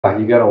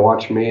You gotta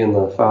watch me in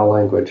the foul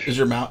language. Is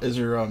your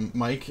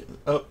mic?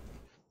 Oh,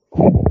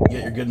 you got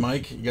your good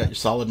mic. You got your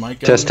solid mic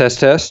Test, going. test,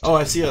 test. Oh,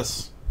 I see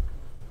us.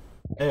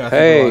 Hey, I think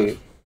we're live.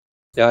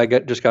 Hey, yeah,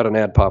 just got an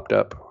ad popped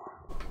up.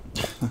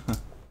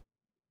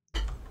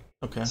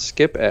 Okay,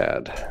 Skip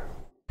ad.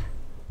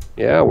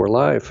 Yeah, we're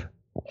live.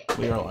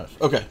 we are live.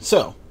 Okay,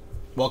 so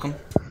welcome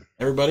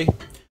everybody.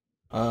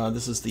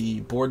 This is the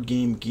Board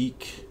Game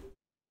Geek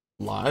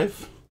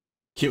live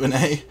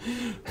Q&A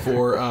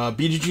for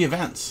BGG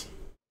Events,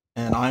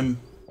 and I'm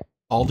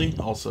Aldi,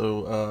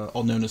 also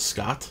all known as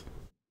Scott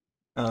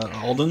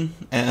Alden,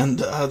 and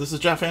this is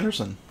Jeff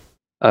Anderson.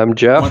 I'm Why don't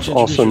Jeff, you introduce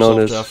also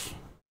known yourself, as Jeff?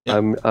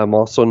 Yeah. I'm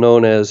also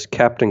known as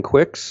Captain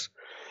Quicks.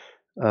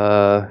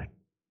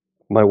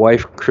 My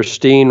wife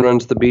Christine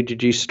runs the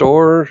BGG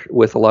store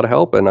with a lot of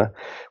help, and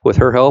with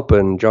her help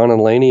and John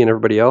and Laney and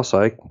everybody else,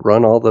 I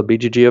run all the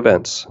BGG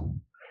events.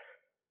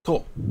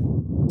 Cool.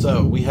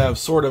 So we have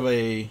sort of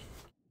a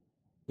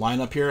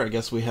lineup here. I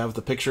guess we have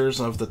the pictures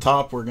of the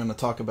top. We're going to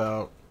talk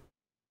about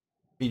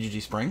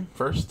BGG Spring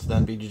first,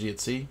 then BGG at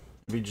Sea,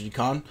 BGG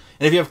Con.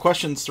 And if you have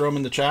questions, throw them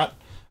in the chat.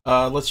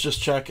 Let's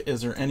just check.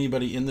 Is there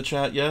anybody in the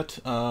chat yet?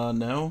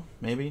 No,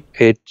 maybe.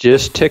 It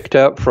just ticked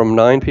up from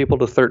 9 people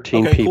to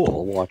 13 Okay, people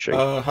cool. watching.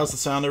 How's the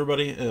sound,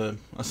 everybody?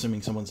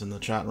 Assuming someone's in the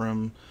chat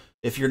room.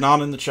 If you're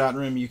not in the chat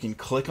room, you can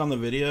click on the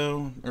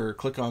video or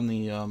click on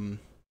the.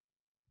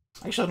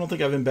 Actually, I don't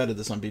think I've embedded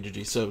this on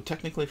BGG. So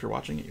technically, if you're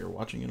watching it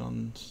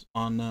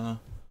on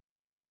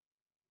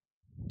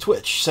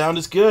Twitch. Sound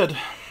is good,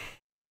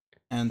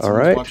 and All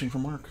someone's right. watching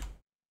from work.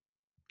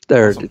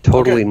 They're Awesome.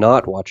 totally Okay.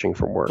 not watching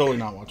from work. Totally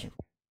not watching.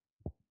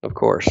 Of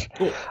course.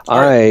 Cool.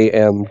 I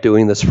am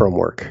doing this from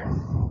work.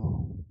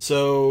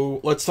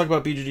 So let's talk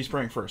about BGG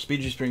Spring first.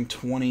 BGG Spring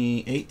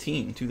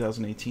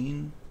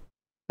 2018.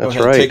 That's Go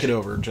ahead, right. take it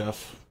over,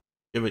 Jeff.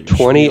 Give it your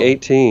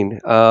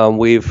 2018.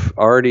 We've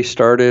already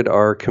started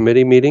our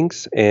committee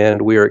meetings,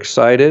 and we are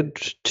excited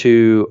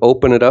to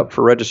open it up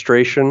for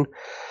registration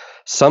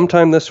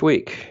sometime this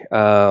week.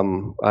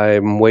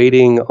 I'm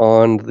waiting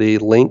on the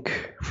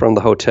link from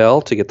the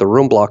hotel to get the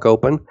room block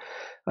open.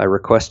 I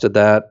requested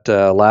that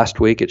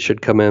last week. It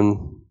should come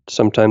in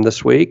sometime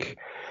this week.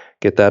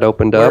 Get that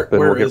opened up, and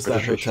Where we'll get is that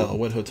registration. hotel?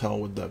 What hotel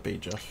would that be,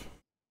 Jeff?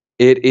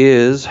 It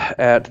is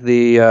at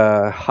the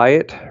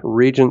Hyatt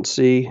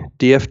Regency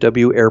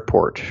DFW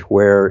Airport,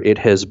 where it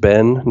has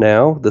been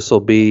now. This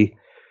will be,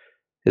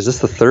 is this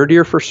the third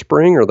year for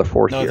spring or the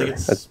fourth No, year? I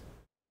think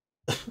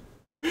it's.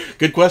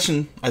 Good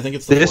question. I think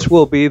it's This fourth.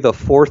 will be the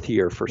fourth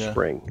year for Yeah.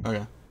 spring.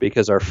 Okay.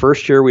 Because our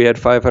first year we had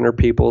 500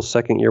 people,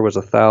 second year was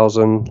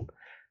 1,000,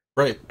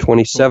 Right.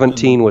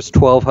 2017 was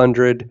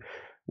 1,200.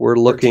 We're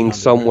looking 1,300,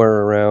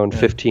 somewhere right? around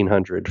Yeah.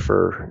 1,500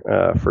 for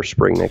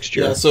spring next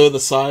year. Yeah. So the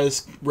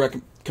size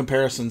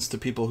comparisons to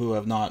people who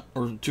have not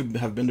or to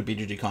have been to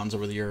BGG cons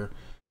over the year.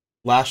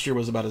 Last year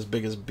was about as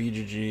big as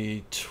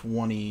BGG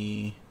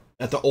 20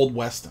 at the Old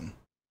Weston.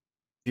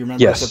 Do you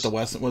remember Yes. us at the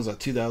Weston? What was that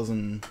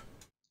 2000?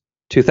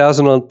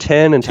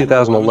 2010 and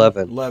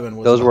 2011. 11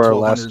 was Those about were our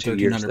 1,200, last 2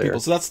 years 1,300 there. people.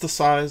 So that's the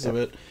size of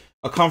it.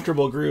 A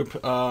comfortable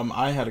group.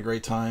 I had a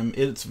great time.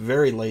 It's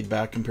very laid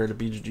back compared to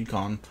BGG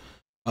Con.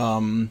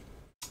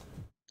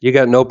 You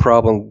got no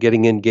problem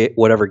getting in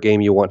whatever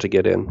game you want to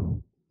get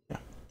in. Yeah,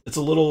 it's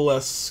a little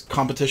less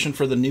competition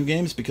for the new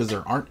games because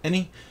there aren't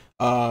any.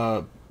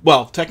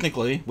 Well,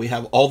 technically, we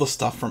have all the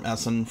stuff from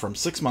Essen from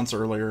 6 months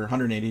earlier,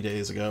 180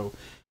 days ago.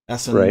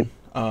 Essen, Right.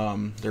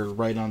 They're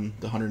right on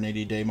the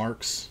 180 day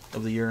marks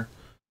of the year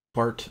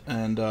part,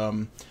 and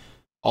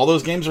all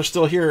those games are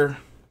still here.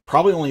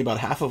 Probably only about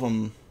half of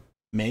them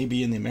may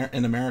be in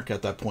in America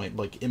at that point,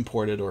 like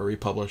imported or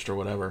republished or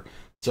whatever.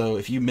 So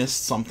if you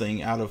missed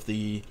something out of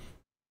the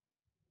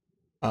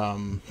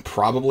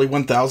probably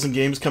 1,000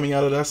 games coming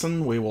out at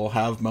Essen, we will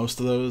have most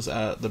of those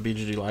at the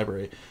BGG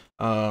library.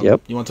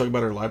 Yep. You want to talk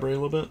about our library a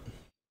little bit?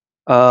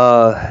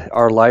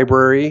 Our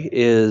library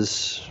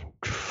is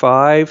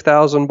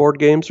 5,000 board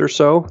games or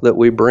so that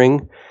we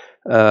bring.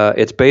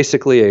 It's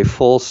basically a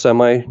full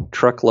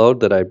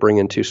semi-truckload that I bring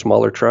in 2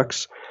 smaller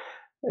trucks.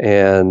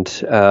 And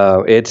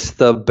it's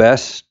the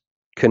best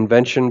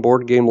convention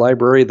board game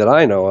library that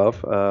I know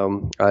of.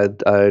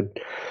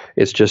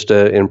 It's just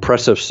an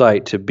impressive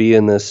sight to be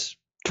in this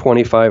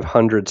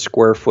 2,500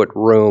 square foot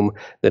room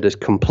that is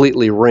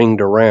completely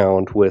ringed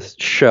around with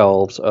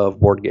shelves of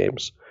board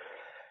games.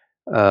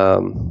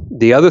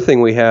 The other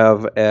thing we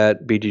have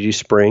at BGG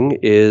Spring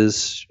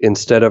is,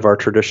 instead of our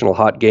traditional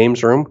hot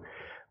games room,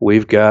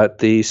 we've got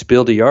the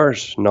Spiel des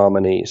Jahres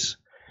nominees.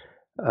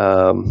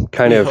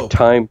 Kind of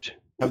timed.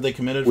 Have they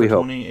committed for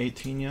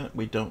 2018 yet?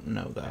 We don't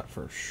know that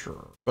for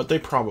sure, but they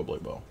probably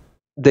will.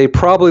 They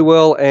probably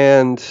will,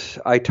 and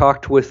I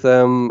talked with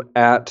them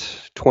at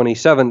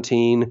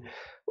 2017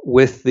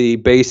 with the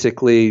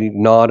basically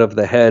nod of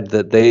the head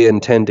that they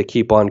intend to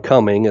keep on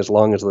coming as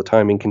long as the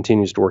timing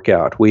continues to work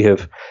out.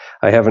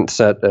 I haven't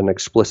sent an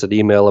explicit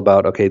email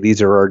about, okay,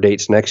 these are our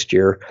dates next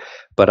year,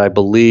 but I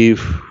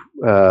believe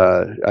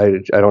I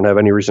don't have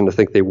any reason to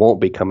think they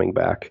won't be coming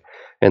back.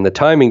 And the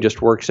timing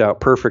just works out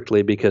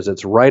perfectly because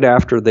it's right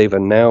after they've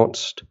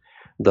announced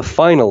the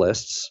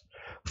finalists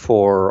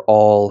for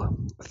all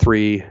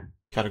three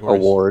Categories.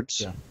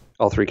 awards, Yeah.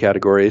 all three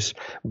categories,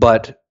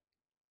 but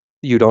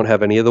you don't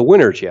have any of the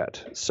winners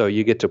yet. So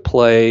you get to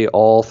play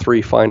all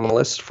three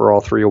finalists for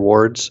all three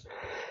awards,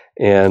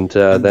 and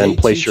then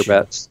place your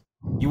bets.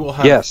 You will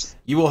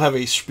have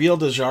a Spiel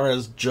des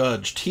Jahres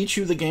judge teach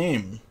you the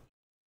game,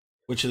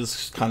 which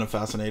is kind of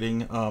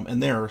fascinating.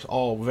 And they're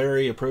all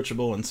very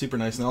approachable and super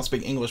nice, and they all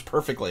speak English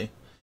perfectly.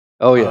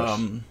 Oh yes,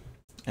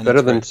 and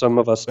better than some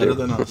of us better do.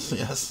 Better than us,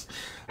 yes.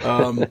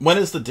 When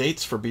is the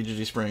dates for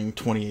BGG Spring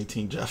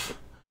 2018, Jeff?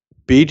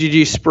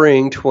 BGG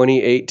Spring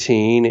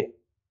 2018,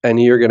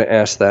 and you're going to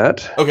ask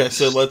that. Okay,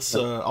 so let's.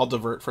 I'll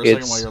divert for a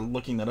second while you're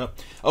looking that up.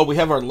 Oh, we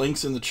have our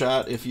links in the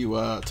chat. If you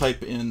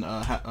type in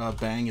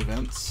Bang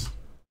Events,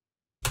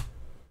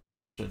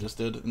 which I just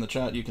did in the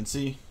chat, you can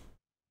see.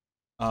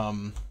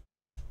 And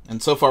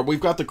so far, we've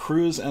got the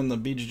cruise and the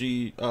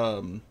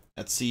BGG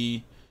at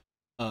sea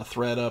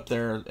thread up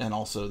there, and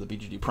also the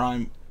BGG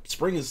Prime.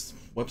 Spring's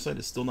website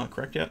is still not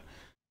correct yet.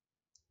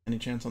 Any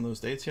chance on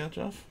those dates yet,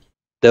 Jeff?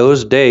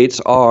 Those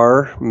dates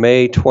are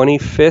May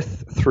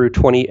 25th through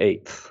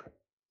 28th,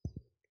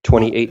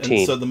 2018.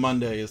 And so the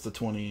Monday is the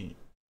 28th?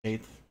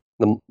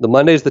 The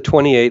Monday is the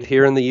 28th.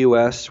 Here in the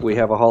U.S., we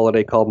have a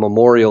holiday called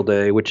Memorial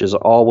Day, which is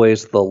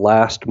always the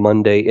last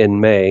Monday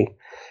in May.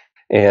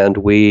 And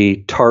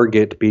we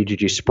target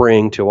BGG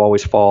Spring to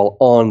always fall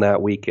on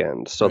that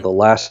weekend. So the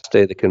last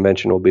day of the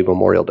convention will be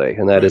Memorial Day,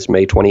 and that is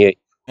May 28th.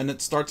 And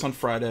it starts on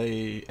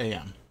Friday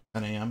a.m.,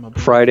 10 a.m.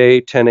 Friday,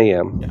 10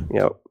 a.m.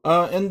 Yeah. Yep.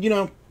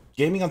 And,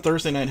 gaming on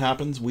Thursday night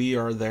happens. We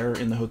are there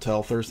in the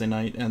hotel Thursday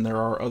night, and there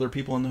are other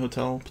people in the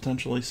hotel,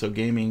 potentially. So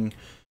gaming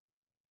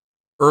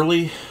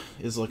early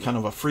is kind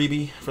of a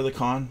freebie for the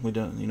con. We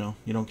don't,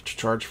 you don't get to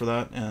charge for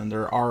that. And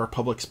there are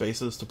public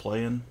spaces to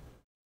play in.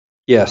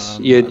 Yes,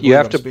 you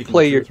have to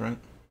play right?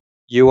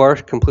 You are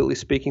completely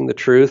speaking the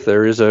truth.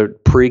 There is a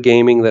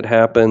pre-gaming that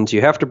happens.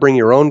 You have to bring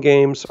your own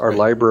games. Our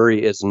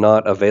library is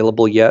not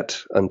available yet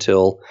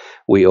until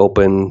we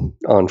open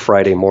on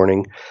Friday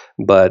morning.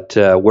 But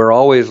we're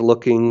always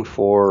looking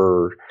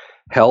for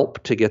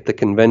help to get the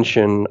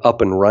convention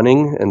up and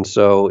running. And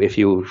so if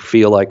you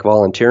feel like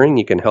volunteering,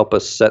 you can help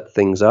us set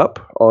things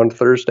up on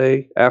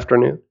Thursday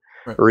afternoon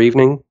or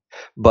evening.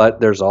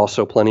 But there's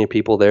also plenty of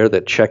people there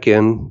that check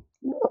in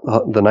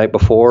the night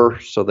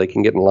before so they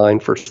can get in line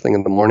first thing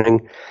in the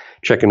morning,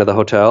 check into the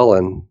hotel,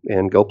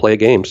 and go play a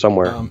game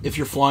somewhere. If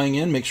you're flying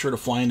in, make sure to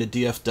fly into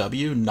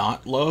DFW,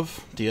 not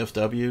Love.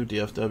 DFW.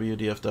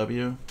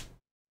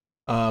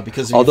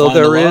 Because if you fly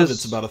into Love,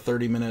 it's about a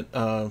 30-minute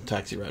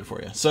taxi ride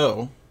for you.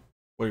 So,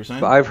 what are you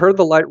saying? I've heard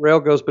the light rail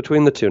goes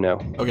between the two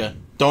now. Okay.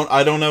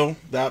 I don't know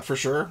that for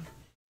sure.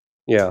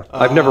 Yeah,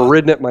 I've never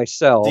ridden it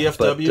myself.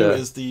 DFW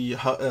is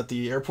at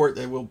the airport.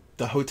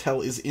 The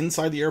hotel is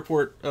inside the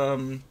airport.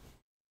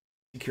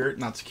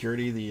 Not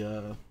security.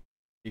 You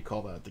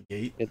call that the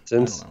gate? It's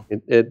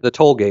the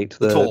toll gate.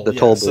 The toll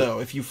booth. So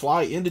if you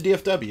fly into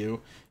DFW,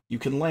 you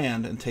can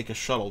land and take a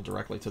shuttle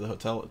directly to the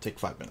hotel. It'll take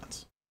 5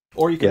 minutes,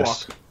 or you can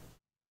walk.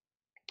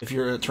 If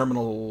you're at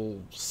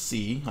Terminal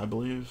C, I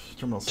believe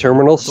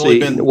Terminal C. Only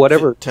been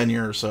whatever 10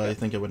 years, so I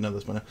think I would know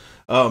this by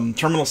now.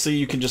 Terminal C,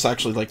 you can just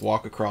actually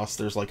walk across.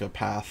 There's a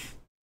path.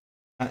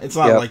 It's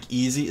not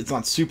easy. It's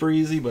not super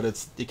easy, but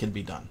it can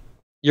be done.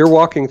 You're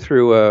walking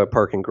through a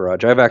parking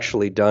garage. I've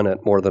actually done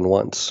it more than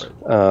once.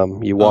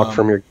 You walk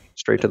from your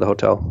straight to the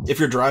hotel. If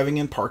you're driving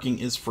in, parking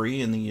is free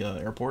in the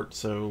airport,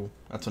 so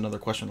that's another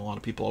question a lot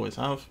of people always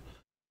have.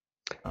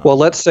 Well,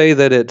 let's say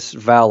that it's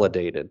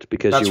validated,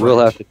 because you will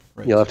have to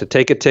you'll have to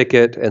take a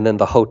ticket, and then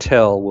the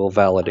hotel will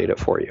validate it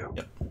for you.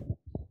 Yep.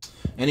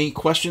 Any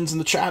questions in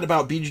the chat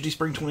about BGG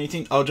Spring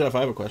 2018? Oh, Jeff, I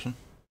have a question.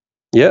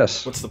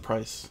 Yes. What's the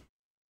price?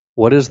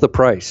 What is the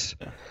price?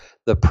 Yeah.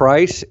 The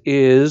price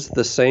is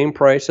the same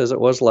price as it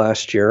was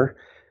last year,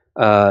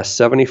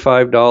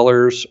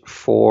 $75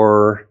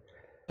 for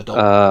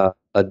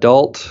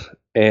adult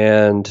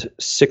and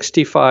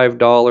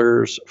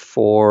 $65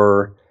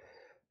 for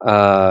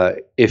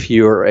if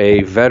you're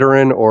a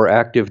veteran or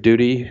active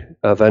duty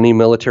of any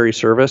military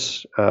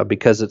service.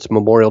 Because it's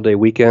Memorial Day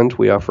weekend,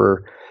 we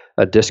offer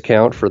a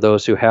discount for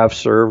those who have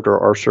served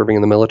or are serving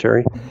in the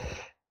military.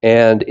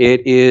 And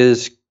it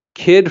is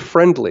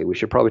kid-friendly. We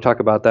should probably talk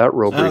about that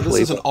real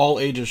briefly. This is an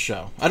all-ages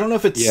show. I don't know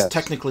if it's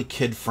technically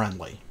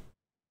kid-friendly.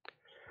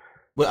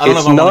 I don't know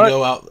if I want to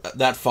go out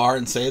that far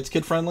and say it's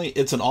kid-friendly.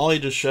 It's an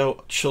all-ages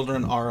show.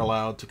 Children are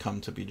allowed to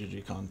come to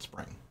BGGCon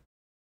Spring.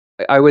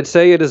 I would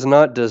say it is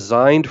not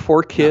designed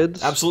for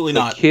kids. No, absolutely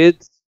not.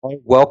 Kids are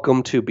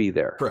welcome to be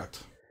there.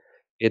 Correct.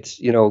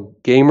 It's,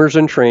 gamers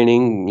in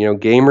training,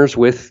 gamers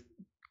with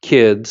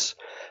kids,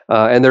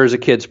 and there's a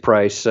kid's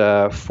price.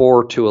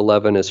 4 to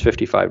 11 is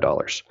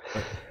 $55.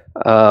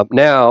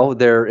 Now,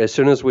 as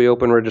soon as we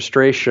open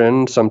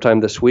registration sometime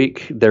this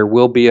week, there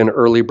will be an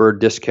early bird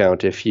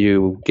discount if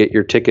you get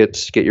your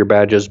tickets, get your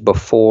badges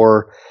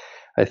before,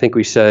 I think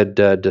we said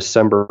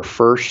December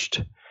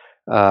 1st.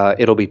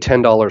 It'll be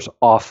 $10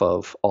 off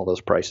of all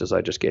those prices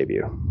I just gave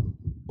you.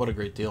 What a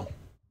great deal.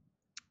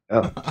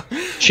 Yeah.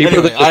 Cheaper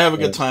Anyway, than I have a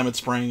good time at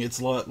Spring. It's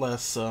a lot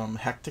less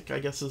hectic, I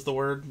guess is the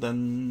word,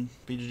 than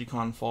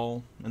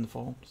BGGCon in the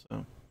fall.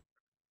 So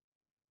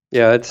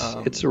yeah,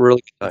 it's a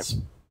really good it's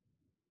time.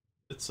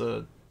 it's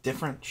a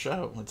different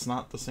show. It's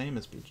not the same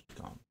as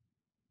BGGCon.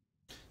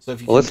 So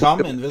if you Well, can let's look come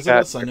at and the visit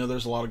chat us, I here. know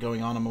there's a lot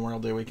going on Memorial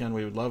Day weekend.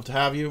 We would love to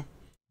have you,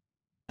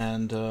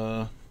 and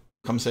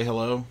come say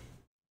hello.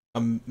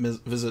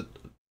 Visit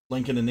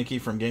Lincoln and Nikki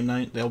from Game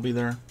Night. They'll be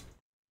there.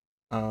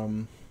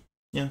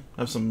 Yeah,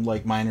 have some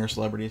like minor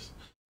celebrities.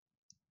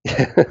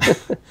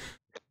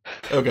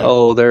 Okay,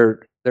 Oh,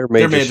 they're they're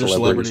major major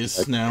celebrities.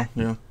 celebrities now.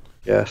 Yeah,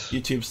 Yes.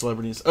 YouTube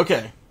celebrities.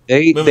 Okay,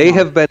 moving They on.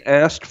 have been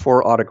asked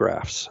for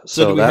autographs.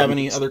 So, do So we that have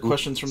any makes other them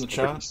questions from the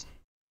chat? celebrities.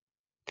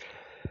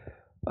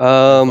 My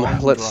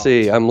phone Let's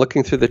see. dropped. I'm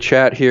looking through the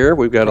chat here.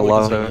 We've got Probably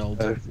 'cause lot I of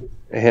yelled.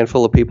 a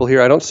handful of people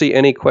here. I don't see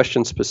any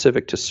questions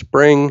specific to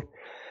spring.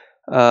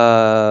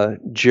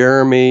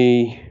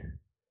 Jeremy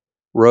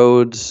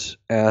Rhodes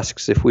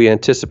asks if we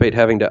anticipate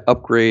having to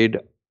upgrade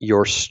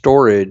your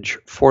storage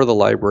for the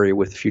library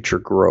with future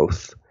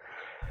growth.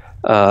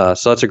 So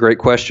that's a great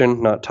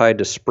question, not tied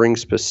to spring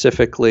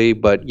specifically,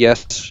 but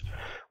yes,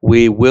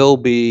 we will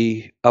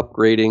be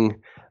upgrading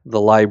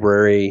the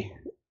library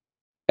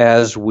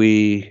as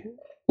we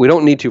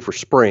don't need to for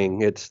spring.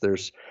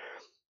 There's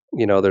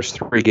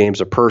 3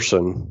 games a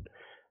person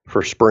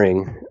for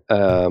spring,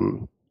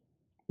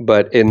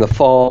 but in the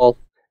fall,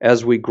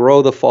 as we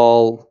grow the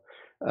fall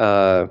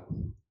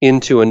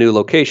into a new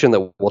location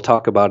that we'll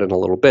talk about in a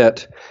little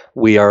bit,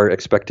 we are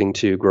expecting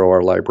to grow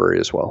our library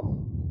as well.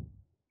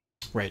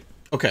 Right.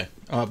 Okay.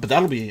 But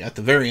that'll be at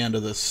the very end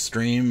of this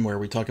stream where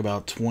we talk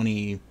about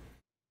 2020?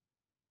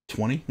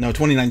 No,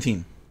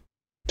 2019.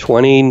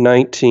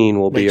 2019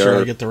 will be Make sure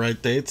our... I get the right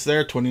dates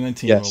there.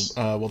 2019. Yes.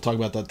 We'll talk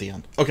about that at the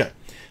end. Okay.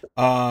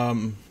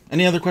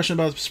 Any other question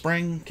about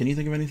spring? Can you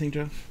think of anything,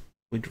 Jeff?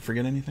 We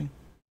forget anything?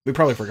 We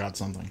probably forgot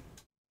something.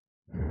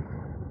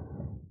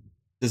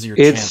 This is your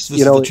chance.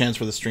 This is the chance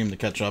for the stream to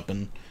catch up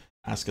and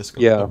ask us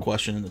a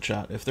question in the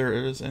chat if there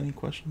is any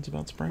questions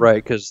about spring.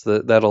 Right, because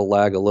that'll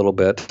lag a little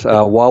bit.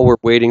 While we're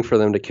waiting for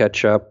them to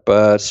catch up,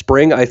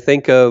 spring, I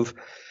think of,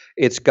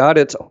 it's got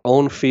its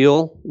own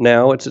feel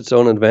now. It's its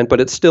own event, but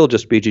it's still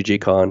just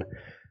BGGCon.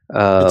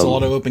 It's a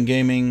lot of open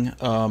gaming.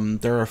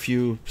 There are a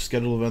few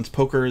scheduled events.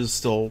 Poker is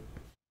still...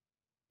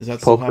 Is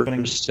that still happening?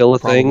 Poker's still a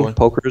thing.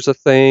 Poker's a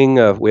thing.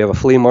 We have a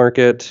flea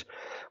market.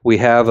 We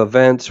have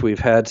events. We've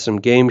had some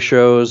game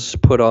shows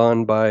put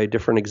on by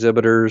different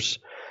exhibitors.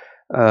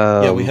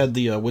 Yeah, we had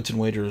the Wits and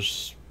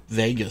Wagers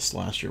Vegas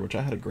last year, which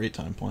I had a great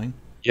time playing.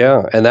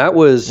 Yeah, and that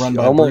was run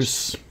by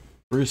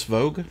Bruce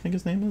Vogue, I think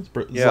his name is.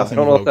 Yeah, I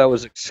don't know if that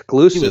was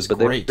exclusive, but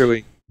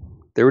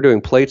they were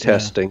doing play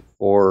testing,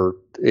 or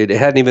it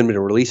hadn't even been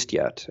released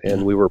yet,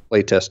 and we were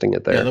play testing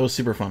it there. Yeah, that was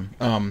super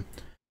fun.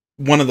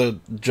 One of the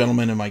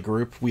gentlemen in my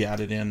group, we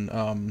added in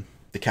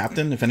the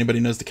captain. If anybody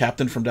knows the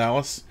captain from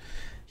Dallas,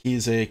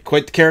 he's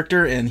quite the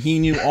character, and he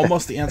knew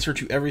almost the answer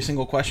to every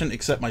single question,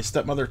 except my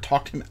stepmother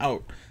talked him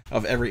out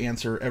of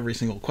every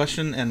single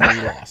question, and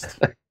we lost.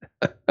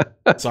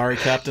 Sorry,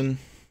 Captain.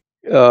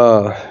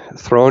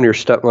 Throwing your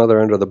stepmother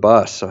under the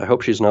bus. I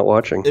hope she's not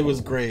watching. It was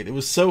great. It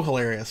was so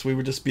hilarious. We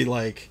would just be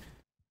like,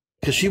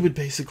 because she would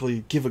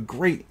basically give a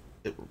great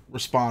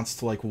response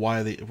to like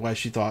why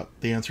she thought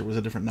the answer was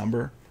a different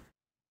number.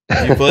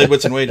 If you played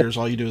Wits and Wagers,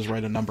 all you do is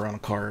write a number on a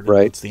card. And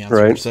that's the answer.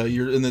 Right. So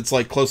and it's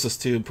like closest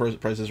to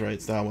Price is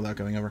Right style without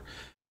going over.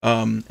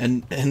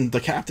 And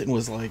the captain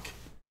was like,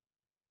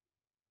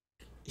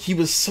 he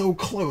was so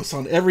close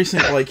on every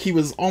single, like he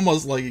was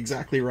almost like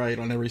exactly right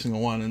on every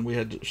single one, and we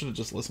should have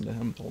just listened to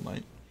him the whole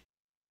night.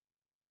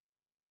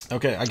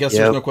 Okay, I guess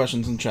there's no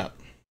questions in chat.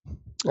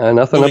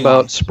 Nothing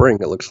about spring,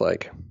 it looks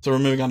like. So we're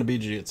moving on to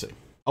BGG at Sea.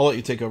 I'll let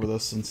you take over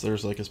this since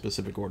there's like a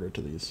specific order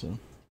to these. So.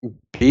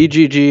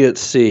 BGG at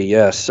Sea,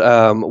 yes.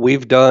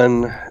 We've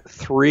done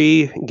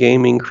 3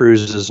 gaming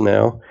cruises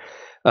now,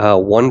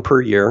 1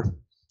 per year,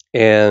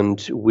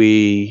 and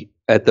we,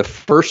 at the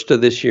first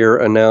of this year,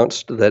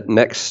 announced that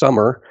next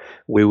summer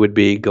we would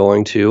be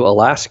going to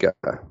Alaska,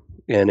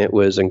 and it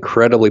was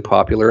incredibly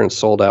popular and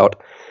sold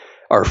out.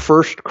 Our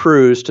first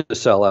cruise to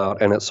sell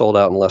out, and it sold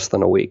out in less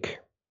than a week.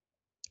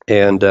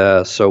 And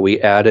so we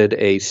added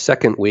a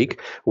second week.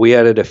 We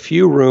added a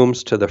few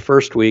rooms to the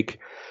first week,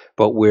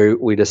 but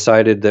we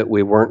decided that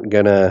we weren't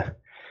going to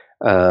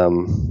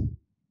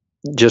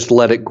just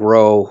let it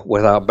grow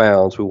without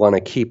bounds. We want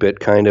to keep it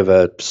kind of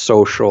a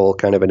social,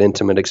 kind of an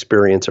intimate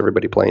experience,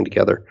 everybody playing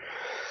together.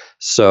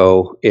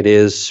 So it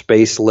is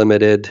space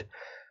limited.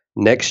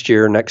 Next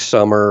year, next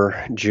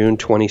summer, June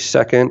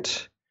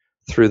 22nd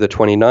through the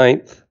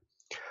 29th,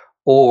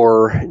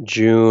 or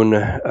June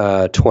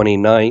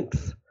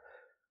 29th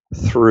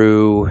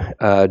through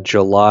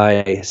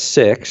July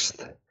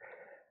 6th.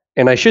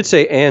 And I should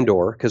say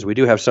and/or, because we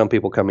do have some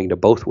people coming to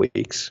both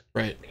weeks.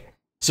 Right.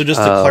 So just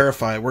to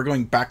clarify, we're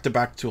going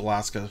back-to-back to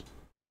Alaska.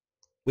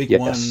 Week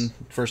 1,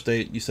 first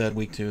date, you said.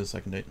 Week 2 is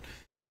second date.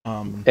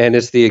 And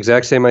it's the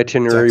exact same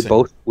itinerary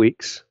both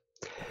weeks.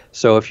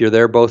 So if you're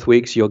there both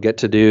weeks, you'll get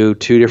to do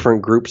 2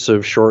 different groups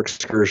of shore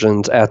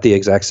excursions at the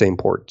exact same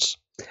ports.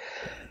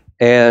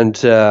 And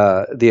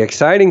the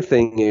exciting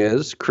thing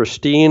is,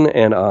 Christine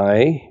and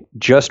I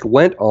just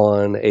went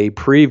on a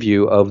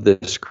preview of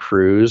this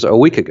cruise a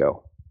week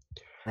ago.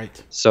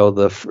 Right. So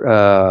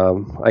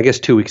I guess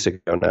 2 weeks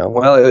ago now.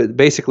 Well,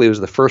 basically it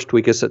was the first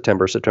week of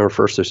September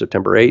 1st through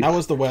September 8th. How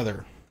was the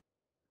weather?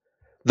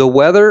 The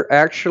weather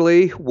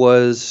actually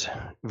was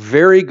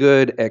very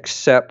good,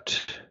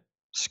 except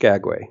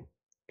Skagway.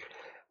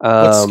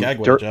 What's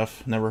Skagway,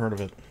 Jeff? Never heard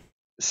of it.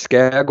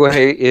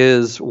 Skagway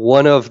is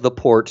one of the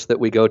ports that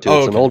we go to.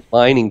 It's an old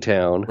mining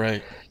town.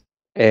 Right.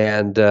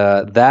 And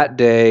that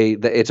day,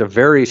 it's a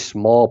very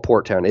small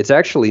port town. It's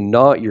actually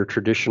not your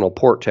traditional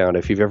port town.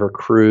 If you've ever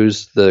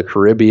cruised the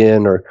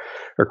Caribbean or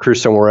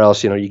cruised somewhere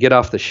else, you get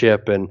off the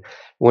ship, and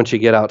once you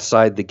get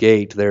outside the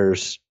gate,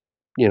 there's,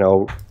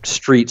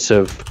 streets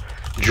of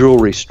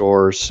jewelry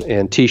stores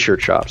and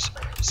T-shirt shops.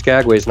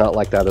 Skagway is not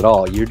like that at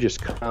all. You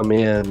just come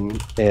in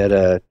at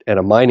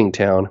a mining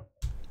town.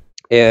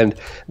 And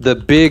the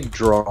big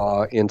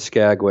draw in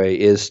Skagway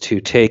is to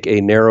take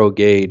a narrow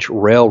gauge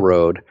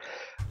railroad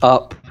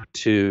up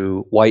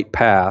to White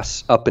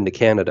Pass, up into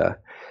Canada.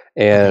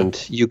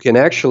 And you can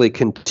actually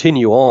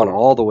continue on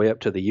all the way up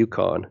to the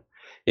Yukon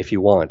if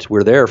you want.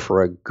 We're there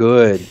for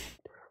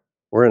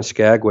we're in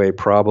Skagway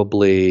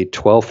probably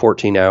 12,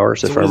 14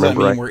 hours, if I remember right. So what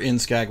does that mean we're in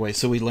Skagway?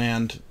 So we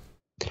land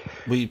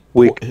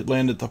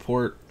at the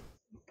port?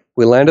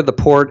 We landed the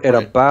port at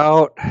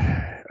about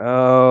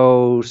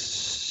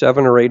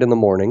 7 or 8 in the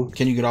morning.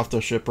 Can you get off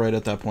the ship right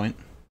at that point?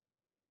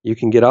 You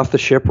can get off the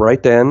ship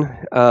right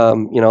then.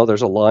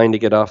 There's a line to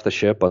get off the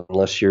ship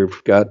unless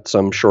you've got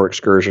some shore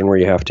excursion where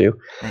you have to.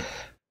 Right.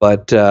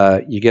 But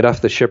you get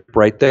off the ship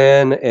right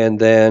then, and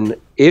then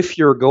if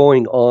you're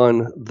going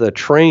on the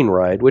train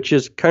ride, which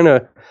is kind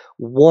of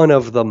one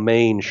of the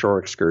main shore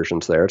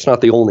excursions there, it's not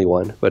the only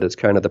one, but it's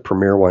kind of the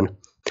premier one.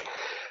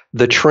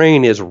 The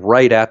train is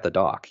right at the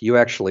dock. You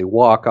actually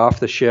walk off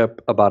the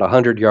ship about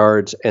 100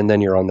 yards, and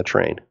then you're on the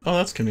train. Oh,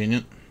 that's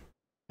convenient.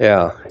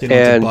 Yeah. You don't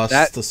have to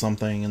bus to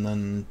something and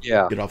then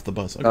get off the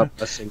bus.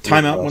 Okay.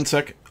 Time out 1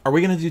 sec. Are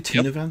we going to do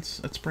teen events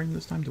at spring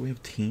this time? Do we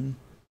have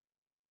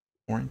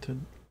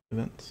teen-oriented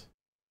events?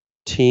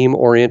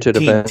 Team-oriented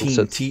events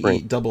at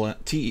spring.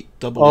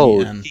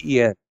 T-E-N.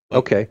 T-E-N.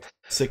 Okay.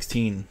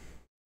 16.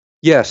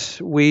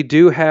 Yes, we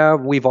do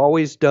have. We've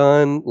always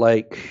done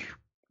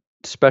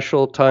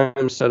special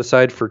time set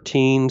aside for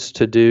teens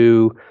to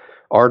do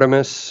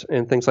Artemis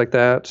and things like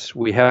that.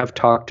 We have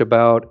talked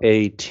about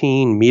a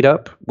teen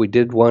meetup. We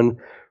did one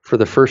for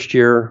the first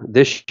year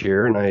this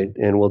year,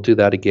 and we'll do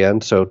that again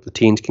so the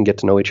teens can get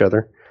to know each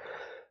other.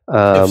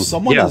 If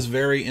someone is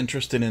very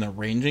interested in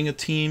arranging a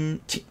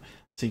teen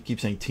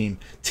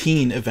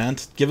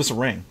event, give us a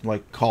ring.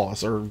 Call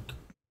us or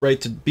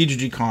write to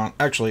BGGCon.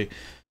 Actually,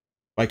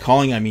 by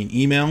calling I mean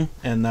email,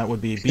 and that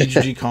would be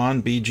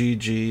BGGCon,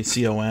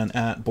 BGGCON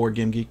at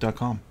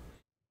BoardGameGeek.com.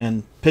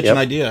 And pitch an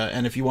idea,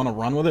 and if you want to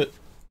run with it,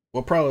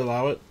 we'll probably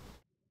allow it,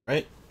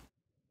 right?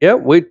 Yeah,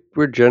 we're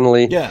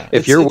generally. Yeah,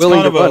 if you're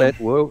willing to run it,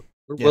 we're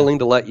willing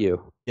to let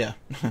you. Yeah,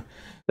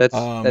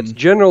 that's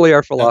generally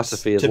our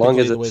philosophy. As long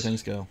as it's the way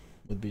things go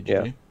with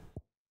BGG.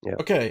 Yeah.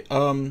 Okay.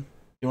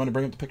 You want to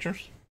bring up the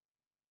pictures?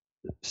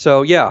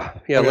 So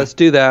okay. Let's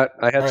do that.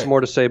 I had some more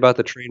to say about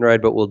the train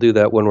ride, but we'll do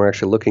that when we're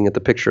actually looking at the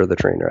picture of the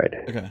train ride.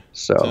 Okay.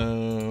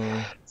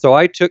 So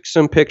I took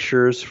some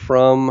pictures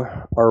from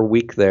our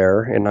week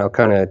there, and I'll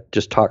kind of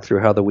just talk through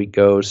how the week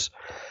goes.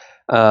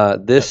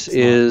 That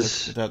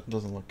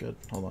doesn't look good.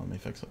 Hold on, let me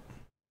fix it.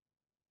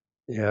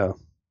 Yeah.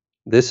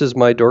 This is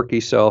my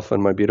dorky self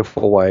and my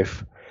beautiful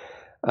wife.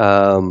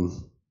 Wow,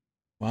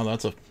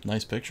 that's a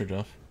nice picture,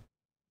 Jeff.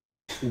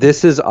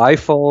 This is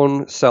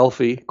iPhone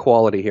selfie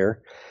quality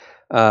here.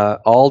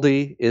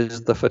 Aldi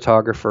is the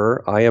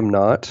photographer. I am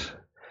not.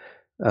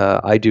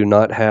 I do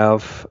not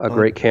have a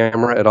great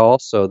camera at all,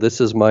 so this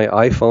is my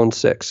iPhone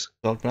 6.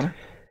 That look better?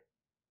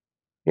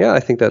 Yeah, I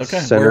think that's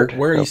centered.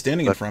 Where are you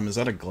standing it from? Is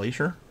that a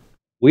glacier?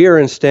 We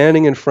are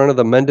standing in front of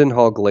the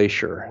Mendenhall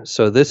Glacier.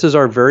 So this is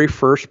our very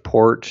first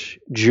port,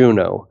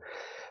 Juneau.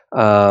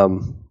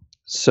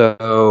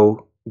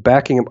 So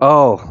backing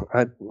up,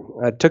 I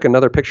took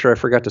another picture I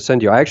forgot to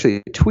send you. I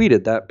actually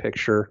tweeted that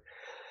picture.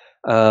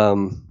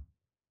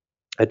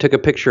 I took a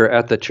picture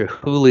at the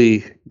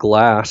Chihuly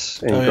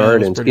Glass and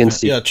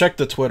Gardens. Yeah, check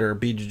the Twitter,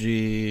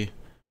 BGG.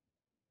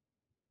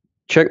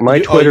 Check my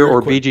Twitter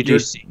or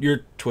BGGC.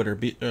 Your Twitter,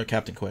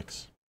 Captain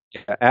Quicks.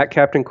 At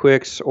Captain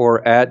Quicks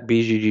or at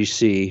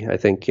BGGC. I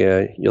think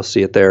you'll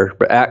see it there.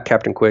 But at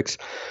Captain Quicks,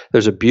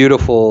 there's a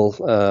beautiful,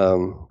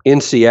 in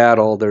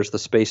Seattle, there's the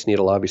Space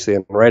Needle, obviously,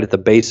 and right at the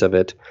base of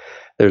it,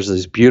 there's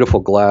these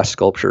beautiful glass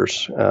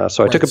sculptures.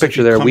 So I took a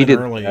picture there. We did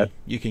early,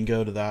 you can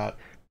go to that.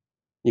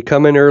 You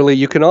come in early.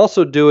 You can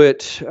also do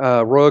it.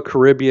 Royal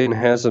Caribbean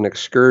has an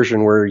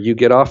excursion where you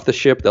get off the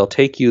ship, they'll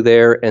take you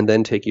there, and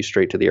then take you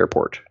straight to the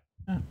airport.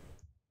 Yeah.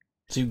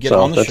 So you get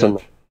on the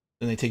ship,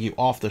 and they take you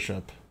off the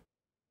ship.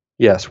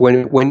 Yes,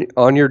 when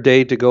on your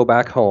day to go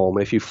back home,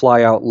 if you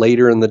fly out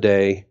later in the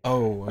day.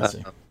 Oh, I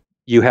see.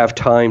 you have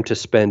time to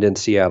spend in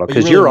Seattle But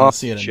you because really you're want off to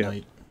see it the at ship.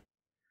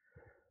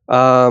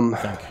 night, Um, I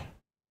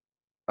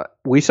think.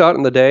 we saw it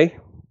in the day,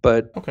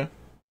 but Okay.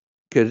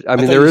 I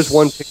mean, there is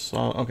one.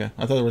 Okay,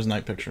 I thought there was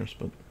night pictures,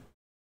 but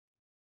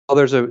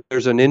Well,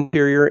 there's an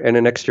interior and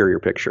an exterior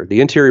picture. The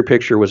interior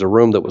picture was a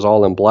room that was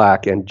all in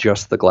black and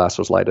just the glass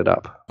was lighted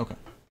up. okay.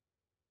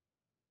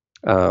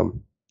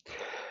 Um,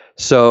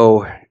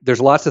 so there's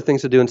lots of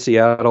things to do in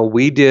Seattle.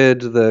 We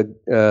did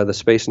the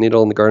Space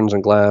Needle and the Gardens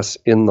and Glass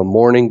in the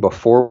morning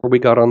before we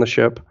got on the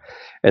ship,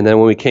 and then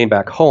when we came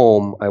back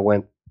home, I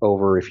went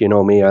over. If you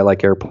know me, I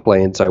like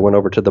airplanes. I went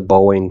over to the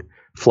Boeing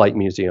Flight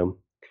Museum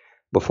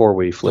before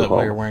we flew Is that home.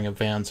 why you're wearing a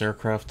Vans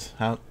aircraft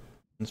hat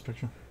in this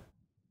picture?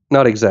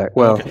 Not exact.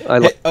 Well, okay. I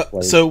like.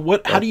 So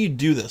what? How do you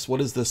do this?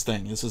 What is this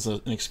thing? This is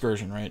an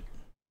excursion, right?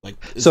 Like.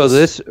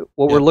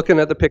 We're looking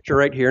at the picture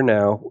right here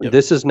now. Yep.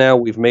 This is now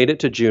we've made it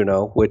to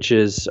Juneau, which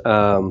is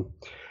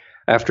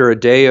after a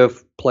day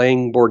of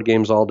playing board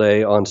games all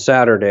day on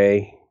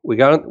Saturday. We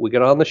got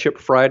on the ship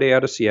Friday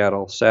out of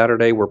Seattle.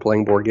 Saturday we're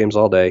playing board games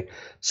all day.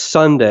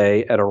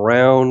 Sunday at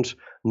around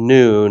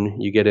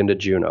noon you get into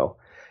Juneau.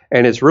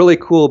 And it's really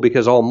cool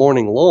because all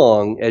morning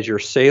long, as you're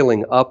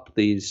sailing up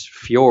these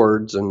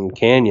fjords and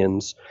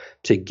canyons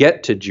to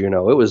get to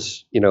Juneau, it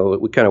was,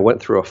 we kind of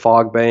went through a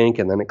fog bank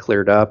and then it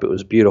cleared up. It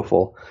was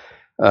beautiful,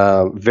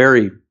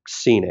 very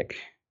scenic.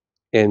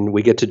 And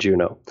we get to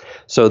Juneau.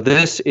 So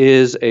this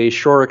is a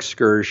shore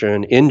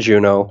excursion in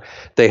Juneau.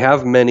 They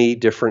have many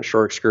different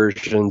shore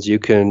excursions. You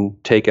can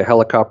take a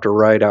helicopter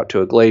ride out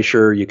to a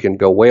glacier. You can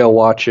go whale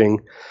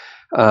watching.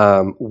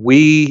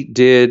 We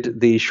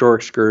did the shore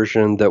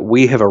excursion that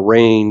we have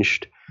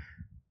arranged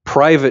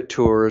private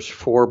tours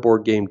for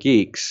Board Game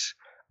Geeks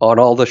on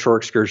all the shore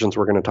excursions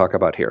we're going to talk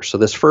about here. So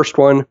this first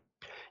one,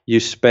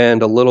 you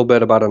spend a little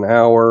bit, about an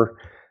hour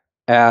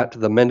at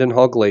the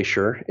Mendenhall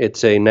Glacier.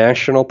 It's a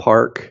national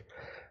park.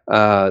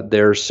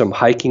 There's some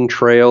hiking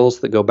trails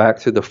that go back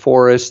through the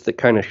forest that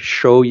kind of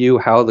show you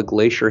how the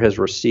glacier has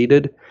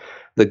receded.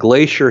 The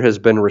glacier has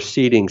been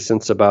receding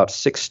since about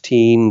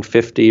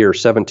 1650 or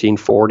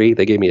 1740.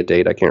 They gave me a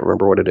date. I can't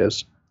remember what it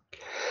is.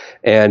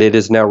 And it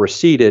is now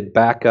receded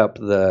back up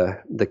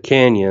the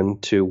canyon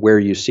to where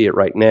you see it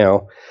right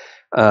now.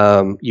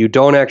 You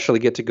don't actually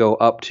get to go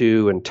up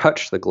to and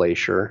touch the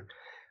glacier.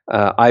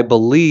 I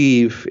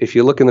believe if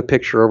you look in the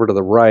picture over to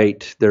the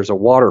right, there's a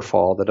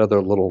waterfall. That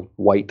other little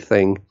white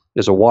thing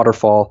is a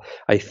waterfall.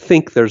 I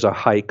think there's a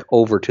hike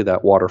over to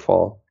that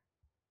waterfall.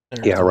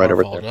 Yeah, right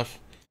over there. Jeff.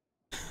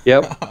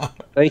 Yep.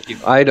 Thank you.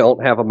 I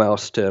don't have a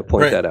mouse to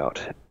point that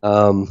out.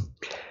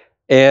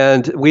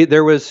 And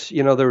there was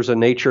a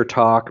nature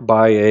talk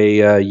by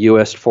a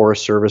U.S.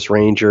 Forest Service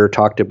ranger,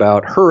 talked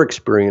about her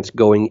experience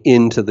going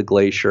into the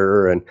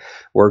glacier and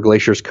where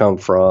glaciers come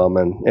from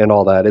and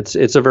all that.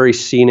 It's a very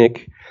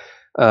scenic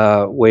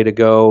way to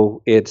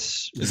go.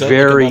 Is that like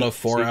about a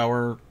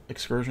 4-hour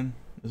excursion?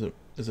 Is it?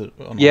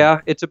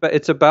 Yeah, it's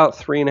about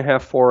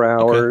 3.5, 4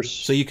 hours. Okay.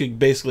 So you could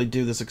basically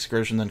do this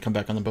excursion, then come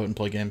back on the boat and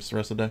play games the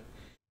rest of the day.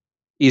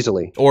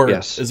 Easily. Or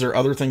yes. Is there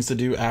other things to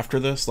do after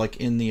this, like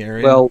in the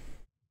area?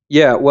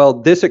 Well,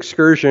 this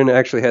excursion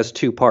actually has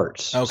two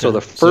parts. Okay. So the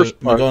first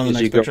part go on the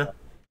is next picture?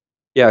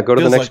 Go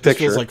to the next picture. This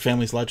feels like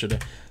Family's Leche Day.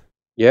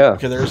 Yeah.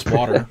 Okay, there's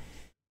water.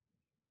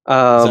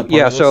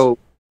 So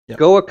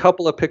go a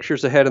couple of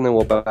pictures ahead and then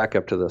we'll back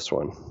up to this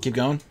one. Keep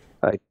going?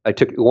 I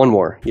took one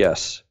more,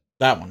 yes.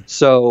 That one.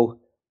 So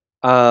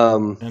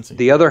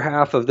the other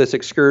half of this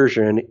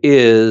excursion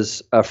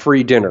is a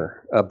free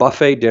dinner, a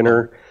buffet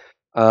dinner.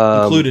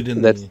 Included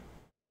in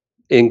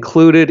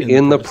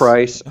the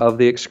price of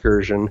the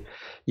excursion.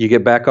 You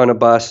get back on a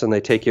bus and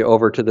they take you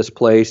over to this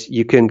place.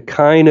 You can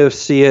kind of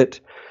see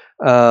it.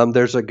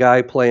 There's a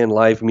guy playing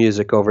live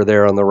music over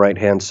there on the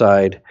right-hand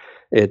side.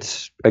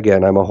 It's,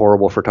 again, I'm a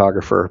horrible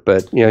photographer,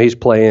 but he's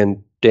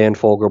playing Dan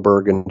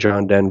Fogelberg and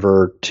John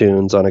Denver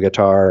tunes on a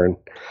guitar, and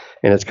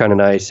it's kind of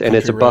nice. And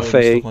it's a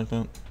buffet. Like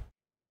that.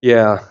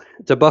 Yeah,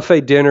 it's a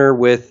buffet dinner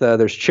with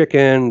there's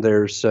chicken,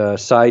 there's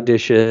side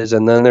dishes,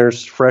 and then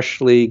there's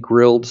freshly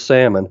grilled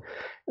salmon.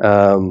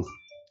 So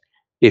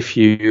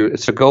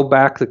go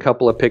back a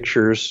couple of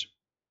pictures.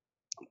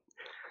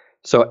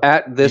 So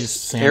at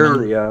this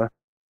area,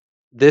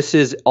 this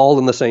is all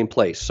in the same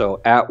place. So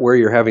at where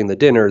you're having the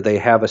dinner, they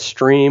have a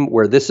stream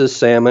where this is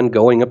salmon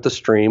going up the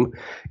stream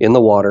in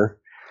the water.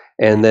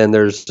 And then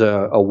there's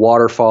a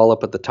waterfall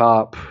up at the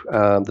top.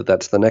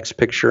 That's the next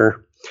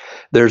picture.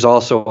 There's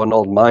also an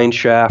old mine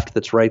shaft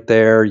that's right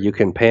there. You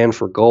can pan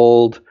for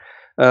gold.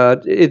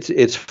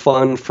 It's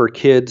fun for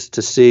kids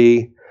to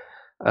see.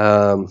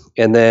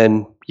 And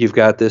then you've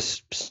got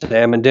this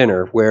salmon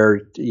dinner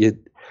where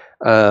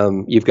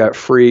you've got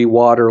free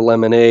water,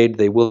 lemonade.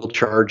 They will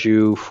charge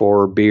you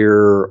for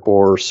beer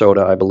or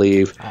soda, I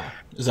believe.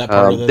 Is that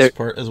part of this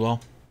part as well?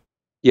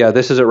 Yeah,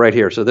 this is it right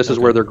here. So this is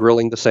where they're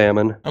grilling the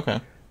salmon.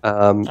 Okay.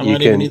 I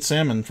might even eat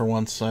salmon for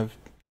once. It's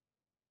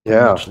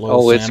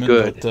salmon,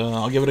 good. But,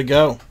 I'll give it a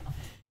go.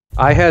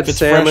 I had if it's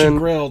salmon fresh and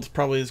grilled.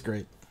 Probably is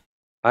great.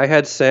 I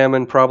had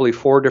salmon probably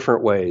 4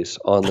 different ways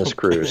on this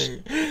cruise.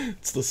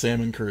 It's the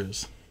salmon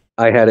cruise.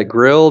 I had it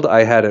grilled.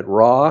 I had it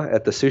raw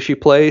at the sushi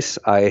place.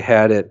 I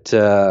had it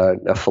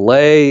a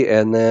fillet,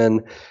 and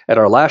then at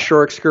our last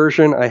shore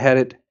excursion, I had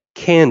it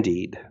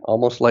candied,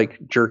 almost like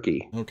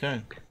jerky.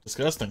 Okay.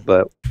 Disgusting.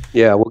 But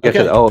yeah, we'll get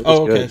to that. Oh, it was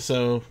okay. good.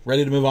 So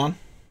ready to move on?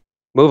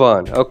 Move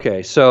on.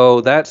 Okay,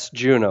 so that's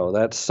Juneau.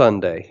 That's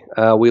Sunday.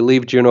 We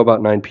leave Juneau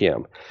about 9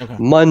 p.m. Okay.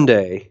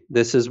 Monday,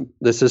 this is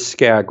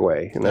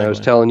Skagway, and I was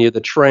telling you the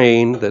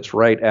train that's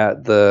right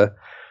at the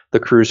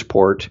cruise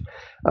port.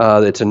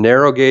 It's a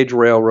narrow gauge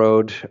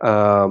railroad,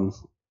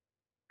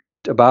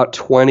 about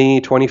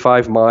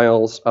 25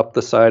 miles up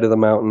the side of the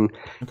mountain.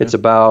 Okay. It's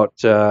about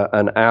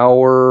an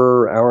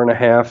hour and a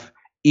half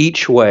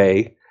each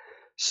way,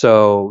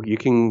 so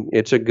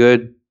it's a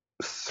good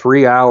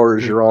 3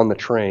 hours you're on the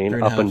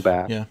train up and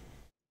back. Yeah,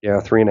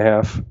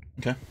 3.5.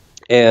 Okay.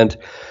 And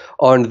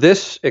on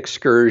this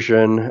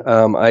excursion,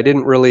 I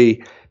didn't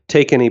really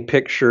take any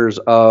pictures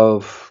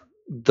of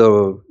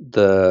the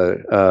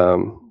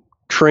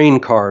train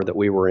car that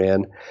we were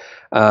in.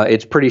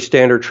 It's pretty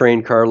standard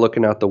train car.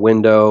 Looking out the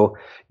window,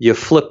 you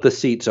flip the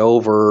seats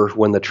over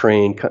when the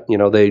train,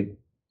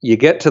 you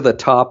get to the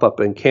top up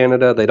in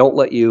Canada. They don't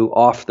let you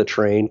off the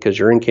train because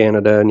you're in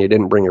Canada and you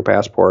didn't bring your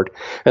passport.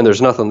 And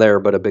there's nothing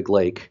there but a big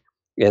lake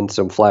and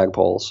some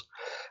flagpoles.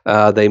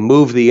 They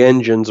move the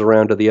engines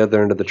around to the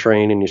other end of the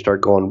train and you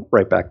start going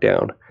right back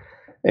down.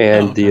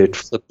 And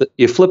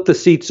you flip the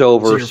seats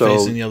over. So you're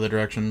facing the other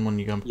direction when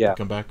you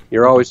come back?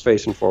 You're always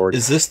facing forward.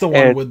 Is this the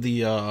one with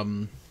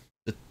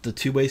the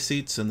two-way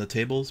seats and the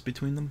tables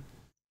between them?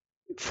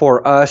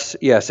 For us,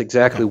 yes,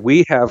 exactly. Okay.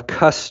 We have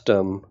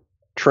custom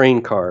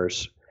train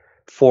cars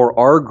for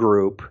our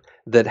group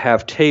that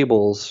have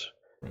tables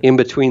in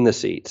between the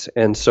seats.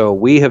 And so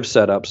we have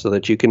set up so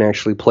that you can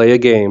actually play a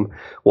game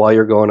while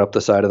you're going up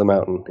the side of the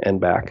mountain and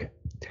back.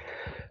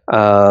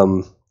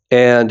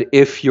 And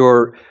if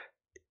you're,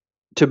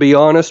 to be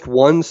honest,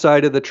 one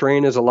side of the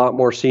train is a lot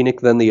more scenic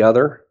than the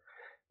other.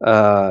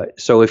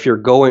 So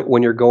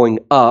when you're going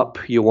up,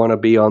 you want to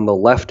be on the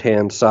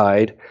left-hand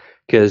side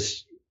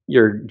because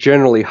you're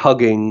generally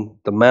hugging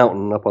the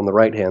mountain up on the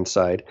right-hand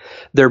side.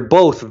 They're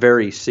both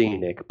very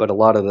scenic, but a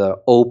lot of the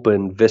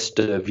open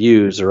vista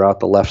views are out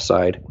the left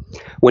side.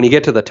 When you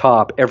get to the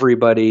top,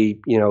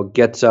 everybody,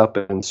 gets up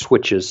and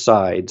switches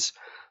sides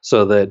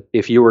so that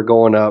if you were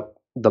going up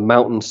the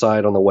mountain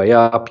side on the way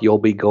up, you'll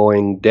be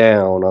going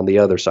down on the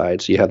other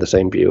side, so you have the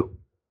same view.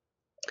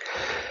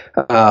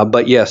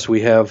 But yes,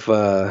 we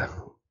have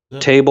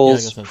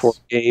tables for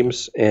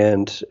games,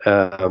 and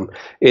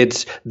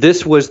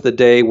this was the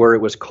day where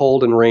it was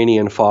cold and rainy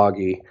and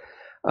foggy.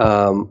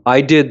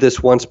 I did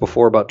this once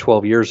before about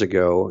 12 years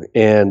ago,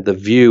 and the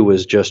view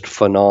was just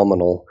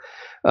phenomenal.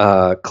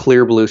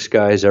 Clear blue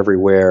skies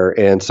everywhere,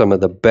 and some of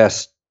the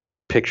best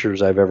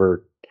pictures I've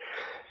ever,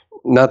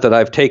 not that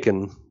I've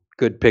taken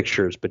good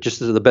pictures, but just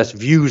the best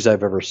views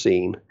I've ever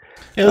seen.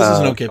 Yeah, this is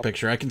an okay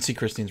picture. I can see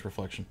Christine's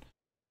reflection,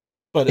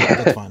 but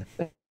that's fine.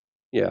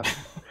 Yeah.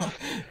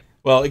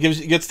 Well, it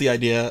gets the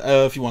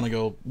idea. If you want to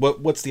go,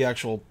 what's the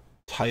actual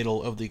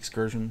title of the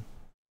excursion?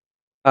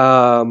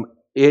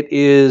 It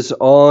is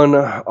on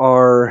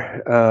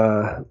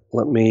our.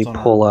 Let me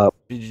pull up.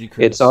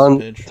 It's on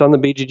the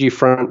BGG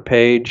front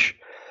page.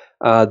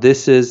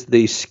 This is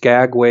the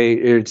Skagway.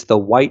 It's the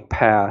White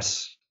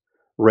Pass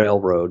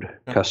Railroad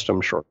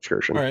custom short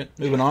excursion. All right,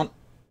 moving on.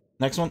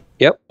 Next one.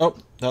 Yep. Oh,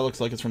 that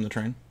looks like it's from the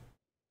train.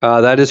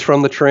 That is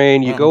from the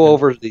train. You go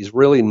over these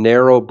really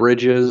narrow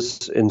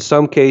bridges. In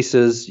some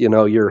cases,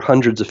 you're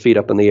hundreds of feet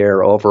up in the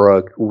air over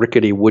a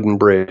rickety wooden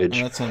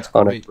bridge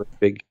on a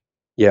big,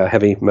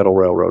 heavy metal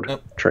railroad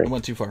train. I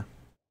went too far.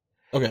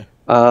 Okay.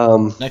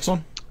 Next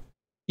one?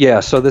 Yeah,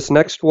 so this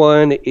next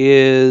one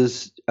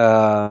is,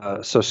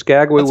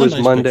 Skagway was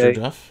nice Monday.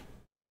 Picture, Jeff.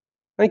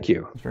 Thank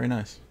you. That's very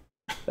nice.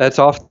 That's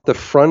off the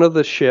front of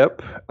the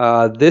ship.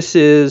 This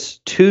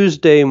is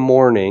Tuesday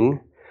morning,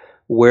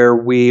 where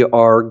we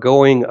are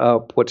going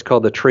up what's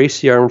called the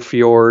Tracy Arm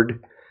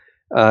Fjord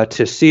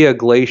to see a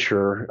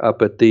glacier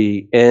up at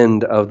the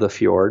end of the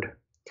fjord.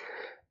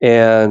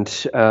 And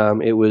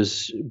it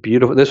was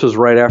beautiful. This was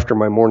right after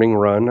my morning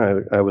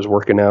run. I was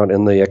working out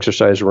in the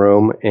exercise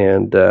room,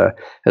 and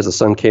as the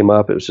sun came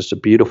up, it was just a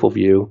beautiful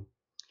view.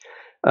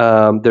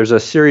 There's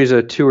a series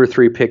of 2 or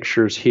 3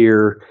 pictures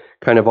here,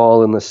 kind of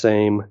all in the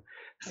same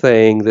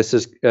thing. This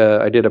is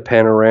I did a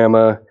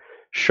panorama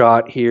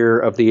shot here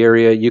of the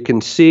area. You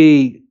can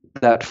see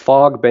that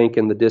fog bank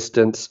in the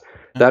distance.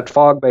 That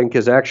fog bank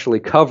is actually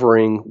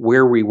covering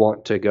where we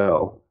want to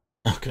go.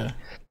 Okay.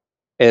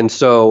 And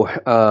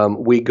so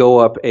we go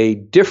up a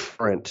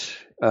different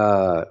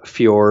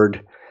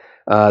fjord.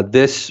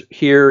 This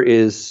here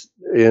is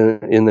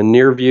in the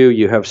near view,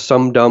 you have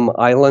Sumdum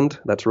Island.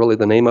 That's really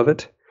the name of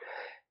it.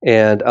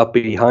 And up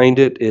behind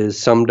it is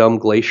Sumdum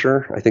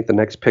Glacier. I think the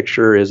next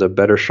picture is a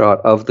better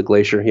shot of the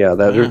glacier. Yeah,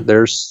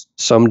 there's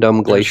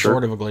Sumdum Glacier. There's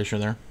sort of a glacier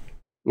there.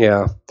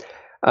 Yeah.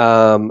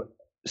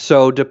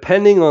 So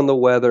depending on the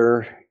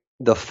weather,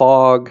 the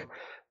fog,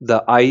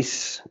 the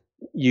ice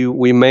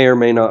we may or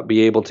may not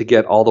be able to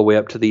get all the way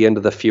up to the end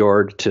of the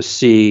fjord to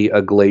see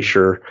a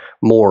glacier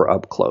more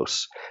up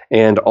close.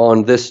 And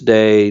on this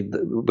day,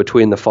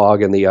 between the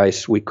fog and the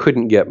ice, we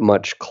couldn't get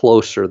much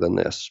closer than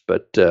this.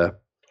 But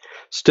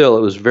still,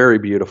 it was very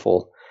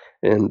beautiful.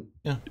 And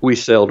we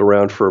sailed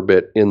around for a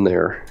bit in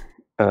there.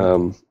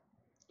 And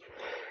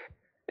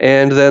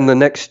then the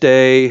next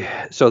day,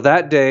 so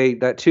that day,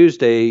 that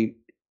Tuesday,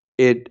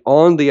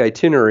 on the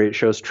itinerary, it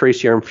shows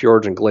Tracy Arm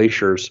Fjords and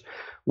Glaciers,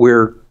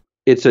 where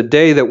it's a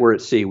day that we're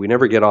at sea. We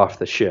never get off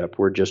the ship.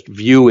 We're just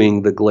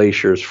viewing the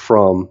glaciers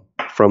from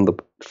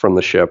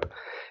the ship,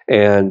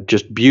 and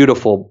just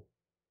beautiful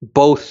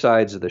both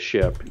sides of the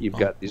ship. You've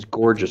got these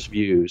gorgeous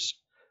views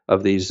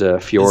of these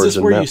fjords. Is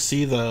this where you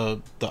see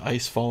the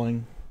ice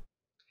falling?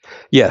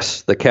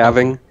 Yes, the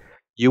calving.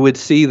 You would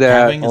see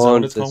that Calving, is on that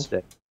what it's this called?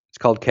 day. It's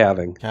called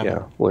calving. Calving.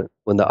 Yeah,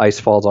 when the ice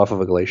falls off of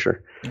a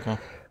glacier. Okay.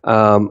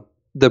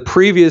 The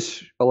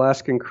previous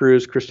Alaskan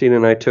cruise Christina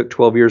and I took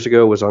 12 years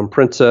ago was on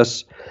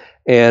Princess,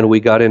 and we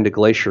got into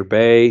Glacier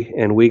Bay,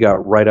 and we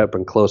got right up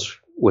and close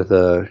with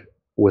a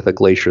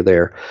glacier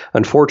there.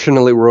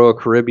 Unfortunately, Royal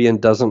Caribbean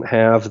doesn't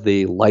have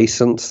the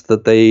license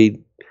that they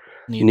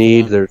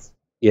need.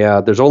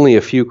 There's only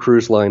a few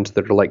cruise lines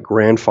that are like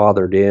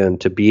grandfathered in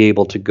to be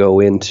able to go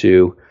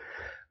into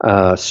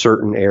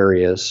certain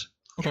areas.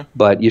 Okay.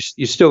 But you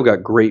still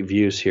got great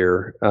views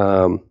here.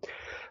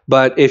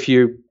 But if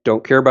you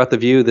don't care about the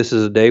view, this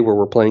is a day where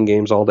we're playing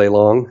games all day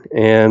long.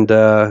 And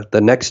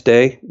the next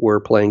day, we're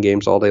playing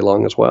games all day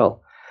long as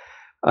well.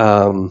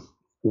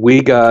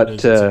 We got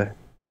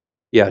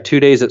 2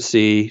 days at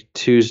sea,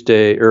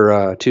 Tuesday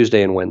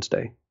and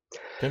Wednesday.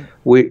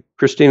 Okay.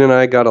 Christine and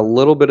I got a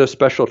little bit of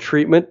special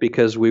treatment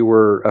because we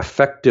were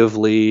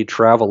effectively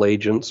travel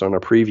agents on a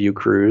preview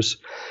cruise.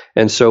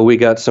 And so we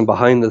got some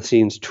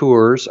behind-the-scenes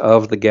tours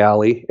of the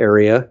galley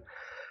area.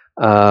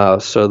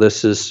 So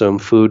this is some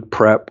food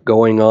prep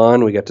going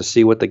on. We got to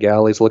see what the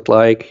galleys looked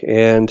like.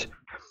 And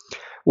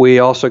we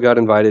also got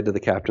invited to the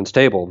captain's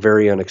table,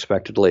 very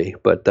unexpectedly.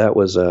 But that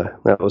was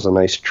a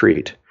nice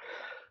treat.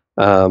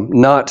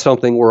 Not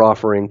something we're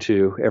offering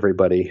to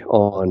everybody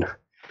on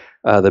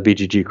the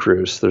BGG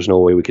cruise. There's no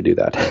way we could do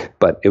that,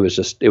 but it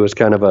was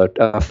kind of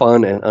a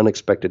fun and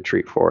unexpected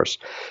treat for us.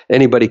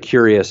 Anybody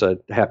curious,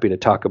 happy to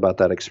talk about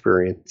that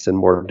experience in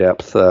more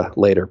depth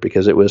later,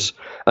 because it was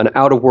an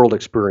out of world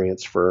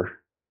experience for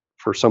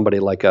somebody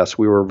like us.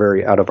 We were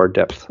very out of our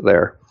depth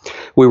there.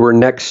 We were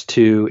next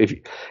to,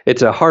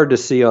 it's hard to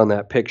see on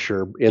that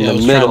picture in the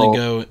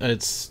middle.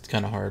 It's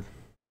kind of hard.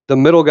 The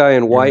middle guy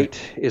in white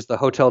is the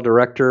hotel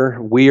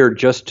director. We are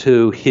just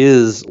to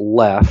his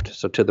left,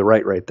 so to the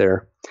right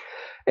there.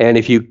 And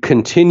if you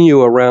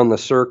continue around the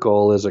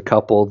circle is a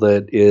couple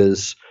that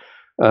is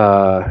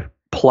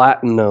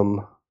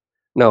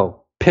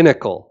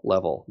pinnacle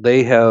level.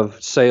 They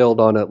have sailed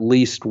on at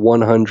least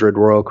 100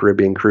 Royal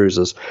Caribbean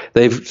cruises.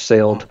 They've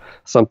sailed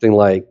something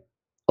like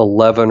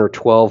 11 or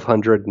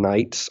 1,200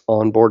 nights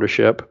on board a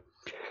ship.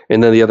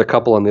 And then the other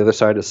couple on the other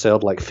side has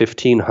sailed like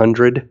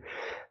 1,500.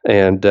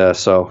 And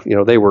so,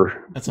 they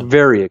were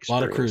very experienced. A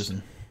lot of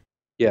cruising.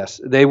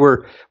 Yes, they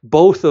were.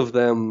 Both of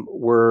them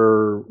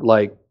were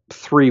like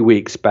 3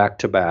 weeks back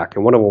to back,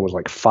 and one of them was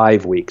like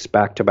 5 weeks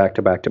back to back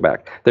to back to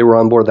back. They were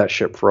on board that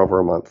ship for over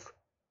a month.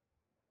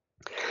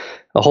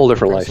 A whole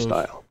different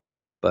lifestyle.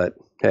 But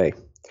hey,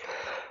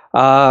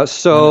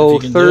 so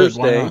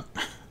Thursday.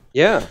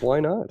 Why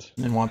not?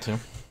 Didn't want to.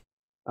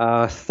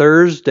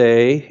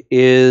 Thursday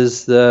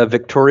is the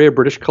Victoria,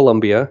 British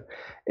Columbia.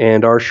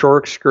 And our shore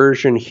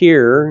excursion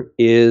here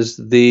is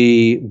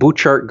the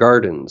Butchart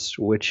Gardens,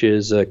 which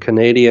is a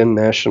Canadian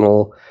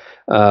national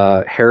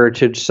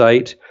heritage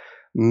site.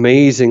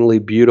 Amazingly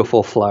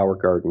beautiful flower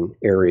garden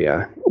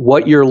area.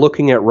 What you're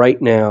looking at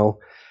right now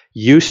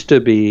used to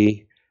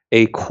be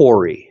a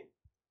quarry.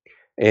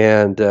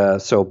 And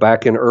so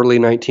back in early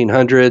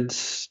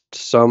 1900s,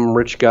 some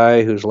rich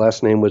guy whose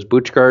last name was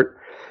Butchart,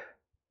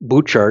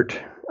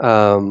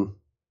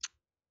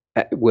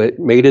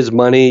 made his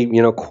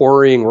money,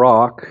 quarrying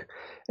rock,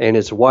 and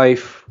his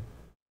wife,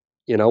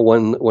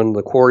 when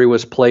the quarry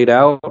was played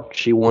out,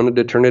 she wanted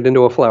to turn it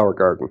into a flower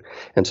garden.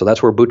 And so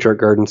that's where Butchart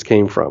Gardens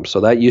came from. So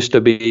that used to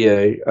be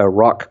a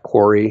rock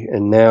quarry,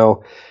 and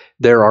now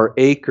there are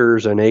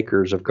acres and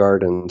acres of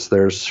gardens.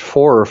 There's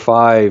 4 or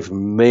 5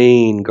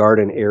 main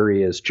garden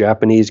areas,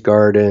 Japanese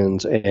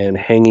gardens and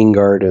hanging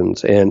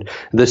gardens, and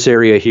this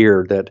area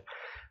here that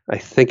I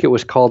think it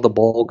was called the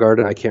Bowl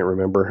Garden. I can't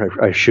remember.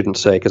 I shouldn't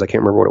say because I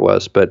can't remember what it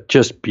was, but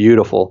just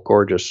beautiful,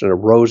 gorgeous, and a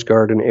rose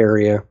garden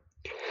area.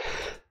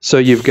 So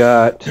you've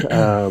got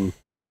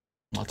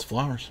lots of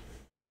flowers.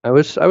 I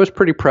was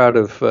pretty proud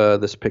of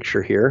this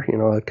picture here.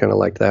 I kind of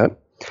like that.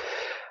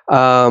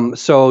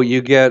 So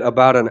you get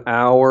about an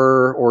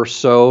hour or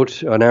so,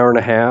 an hour and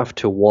a half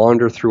to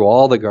wander through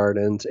all the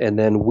gardens, and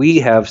then we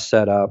have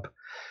set up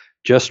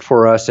just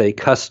for us a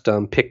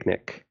custom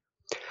picnic.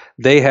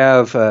 They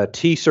have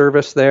tea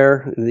service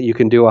there. You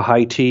can do a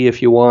high tea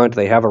if you want.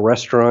 They have a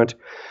restaurant.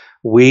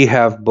 we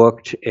have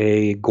booked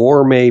a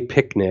gourmet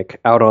picnic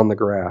out on the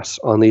grass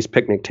on these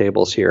picnic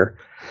tables here.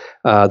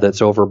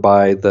 That's over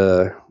by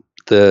the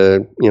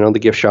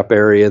gift shop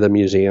area, the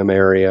museum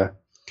area.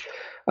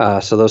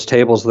 So those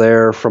tables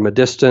there from a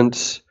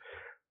distance,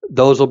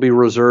 those will be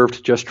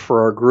reserved just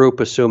for our group,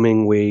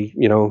 assuming we,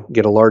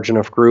 get a large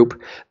enough group.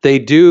 They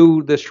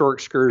do this short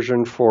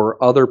excursion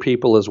for other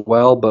people as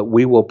well, but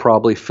we will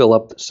probably fill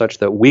up such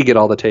that we get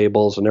all the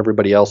tables and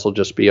everybody else will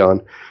just be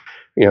on,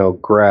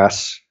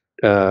 grass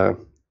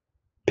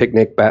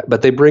picnic.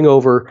 But they bring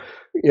over,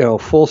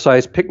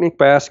 full-size picnic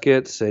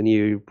baskets, and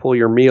you pull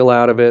your meal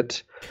out of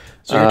it.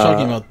 So you're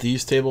talking about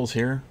these tables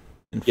here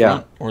in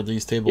front, or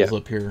these tables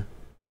up here?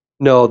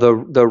 No, the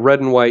red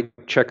and white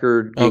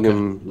checkered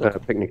gingham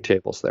picnic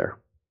tables there.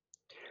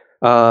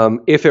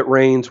 If it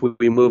rains,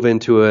 we move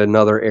into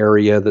another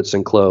area that's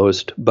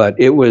enclosed. But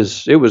it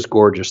was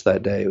gorgeous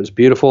that day. It was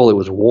beautiful. It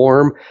was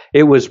warm.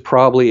 It was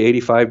probably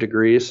 85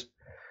 degrees.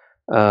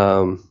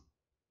 You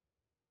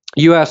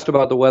asked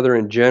about the weather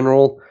in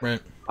general.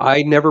 Right.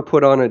 I never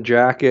put on a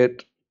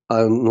jacket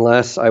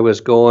unless I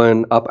was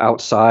going up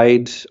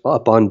outside,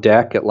 up on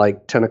deck at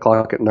like 10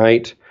 o'clock at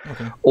night.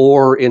 Okay.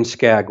 Or in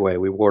Skagway,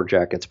 we wore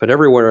jackets, but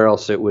everywhere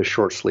else it was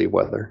short sleeve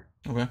weather.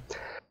 Okay.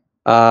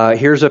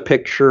 Here's a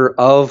picture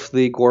of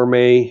the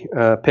gourmet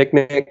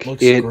picnic.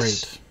 Looks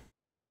great.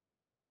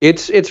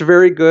 It's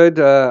very good.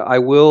 I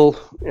will,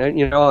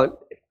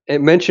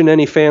 mention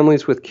any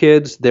families with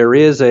kids. There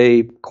is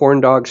a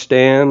corn dog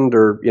stand,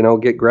 or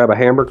grab a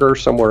hamburger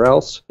somewhere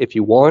else if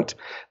you want.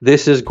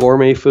 This is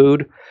gourmet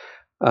food.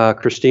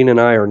 Christine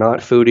and I are not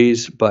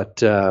foodies, but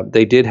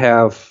they did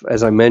have,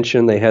 as I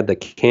mentioned, they had the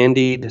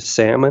candied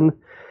salmon.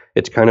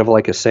 It's kind of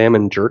like a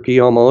salmon jerky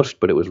almost,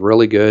 but it was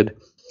really good.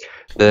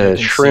 The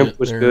shrimp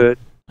was good.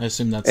 I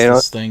assume that's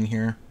this thing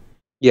here.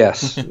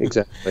 Yes,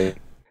 exactly.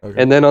 Okay.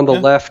 And then on the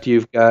left,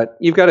 you've got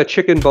a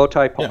chicken bow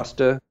tie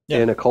pasta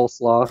and a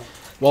coleslaw.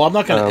 Well, I'm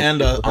not going to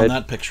end on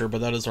that picture,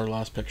 but that is our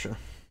last picture.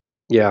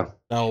 Yeah.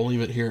 I'll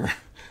leave it here.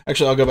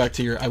 Actually, I'll go back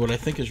to what I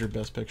think is your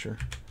best picture.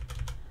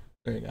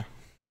 There you go.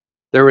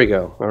 There we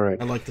go. All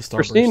right. I like the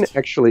starburst. Christine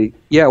actually,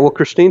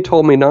 Christine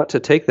told me not to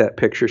take that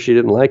picture. She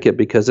didn't like it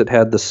because it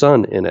had the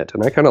sun in it,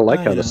 and I kind of like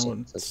how the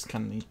sun. It's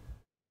kind of neat.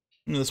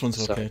 This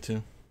one's okay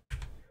too.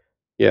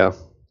 Yeah.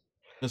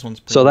 This one's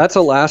pretty. So that's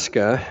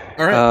Alaska.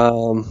 All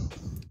right.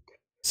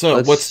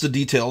 So what's the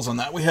details on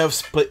that? We have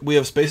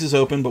spaces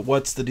open, but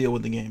what's the deal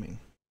with the gaming?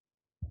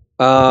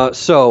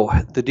 So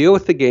the deal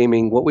with the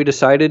gaming, what we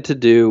decided to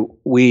do,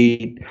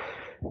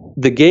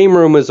 the game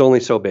room is only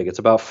so big. It's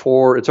a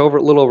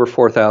little over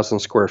 4,000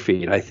 square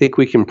feet. I think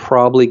we can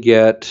probably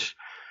get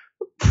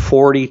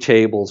 40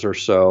 tables or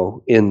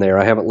so in there.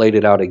 I haven't laid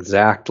it out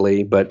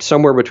exactly, but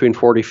somewhere between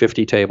 40,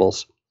 50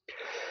 tables.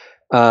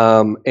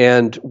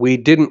 And we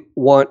didn't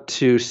want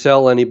to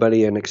sell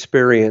anybody an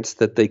experience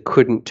that they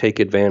couldn't take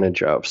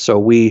advantage of. So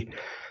we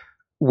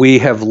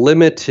have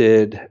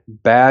limited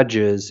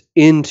badges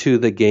into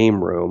the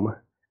game room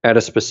at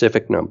a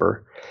specific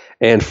number.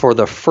 And for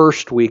the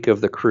first week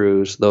of the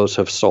cruise, those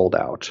have sold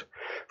out.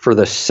 For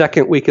the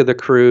second week of the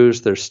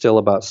cruise, there's still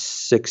about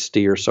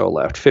 60 or so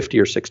left, 50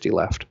 or 60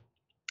 left.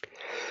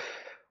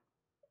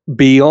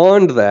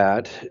 Beyond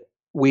that,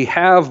 we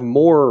have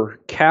more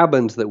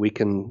cabins that we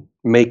can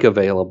make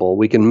available.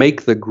 We can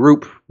make the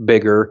group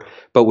bigger,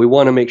 but we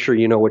want to make sure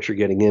you know what you're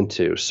getting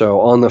into.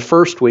 So on the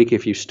first week,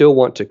 if you still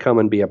want to come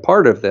and be a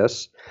part of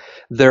this,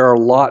 there are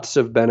lots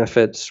of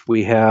benefits.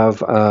 We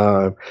have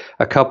a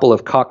couple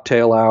of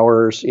cocktail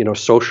hours,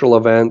 social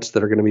events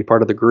that are going to be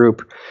part of the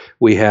group.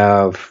 We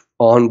have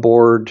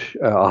onboard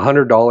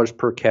 $100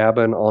 per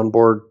cabin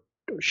onboard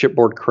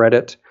shipboard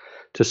credit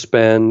to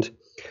spend.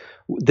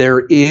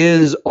 There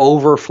is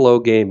overflow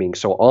gaming.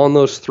 So on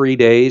those 3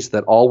 days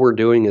that all we're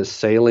doing is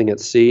sailing at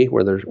sea,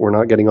 where we're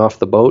not getting off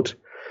the boat,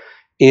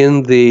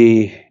 in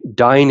the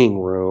dining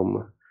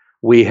room,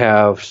 we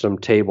have some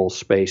table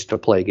space to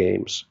play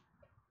games.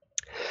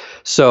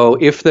 So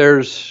if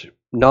there's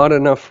not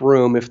enough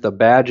room, if the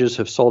badges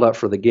have sold out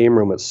for the game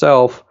room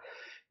itself,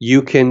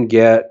 you can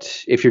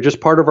if you're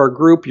just part of our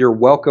group, you're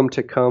welcome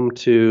to come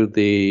to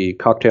the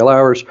cocktail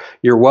hours.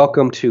 You're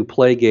welcome to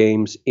play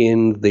games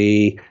in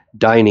the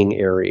dining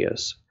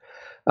areas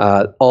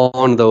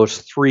on those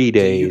 3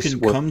 days. You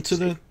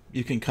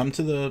can come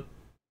to the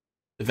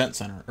event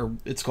center, or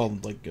it's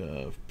called like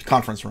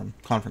conference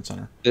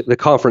center. The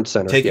conference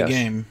center. Take a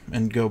game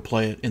and go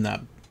play it in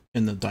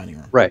the dining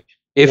room. Right.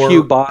 If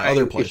you buy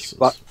other places.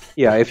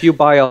 If you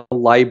buy a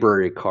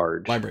library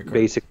card,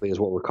 basically is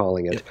what we're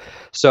calling it. Yep.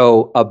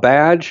 So a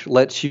badge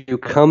lets you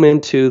come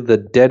into the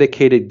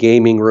dedicated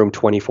gaming room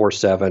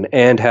 24/7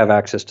 and have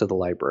access to the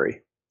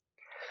library.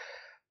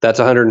 That's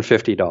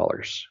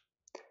 $150.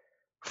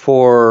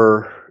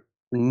 For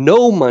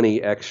no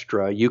money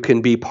extra, you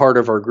can be part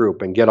of our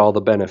group and get all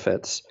the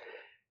benefits.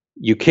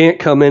 You can't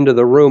come into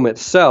the room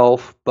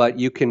itself, but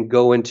you can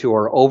go into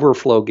our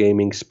overflow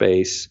gaming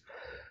space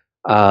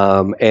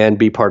and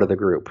be part of the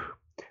group.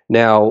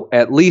 Now,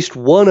 at least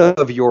one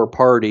of your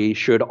party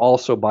should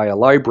also buy a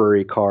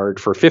library card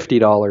for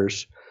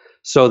 $50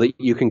 so that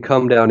you can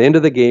come down into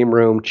the game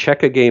room,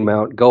 check a game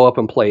out, go up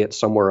and play it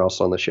somewhere else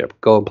on the ship.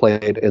 Go and play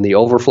it in the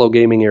overflow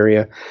gaming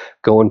area.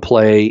 Go and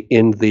play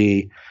in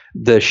the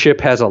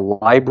ship has a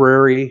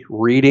library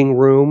reading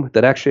room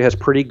that actually has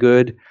pretty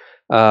good,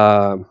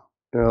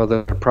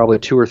 they're probably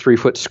 2 or 3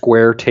 foot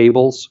square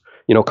tables,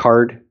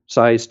 card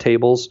size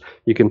tables.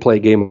 You can play a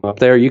game up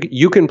there.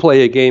 You can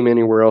play a game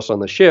anywhere else on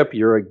the ship.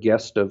 You're a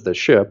guest of the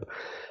ship.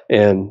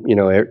 And,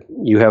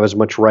 you have as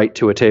much right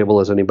to a table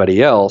as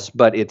anybody else,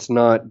 but it's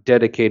not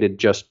dedicated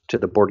just to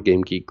the Board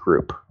Game Geek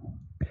group.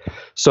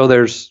 So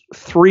there's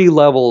 3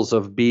 levels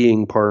of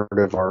being part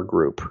of our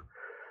group.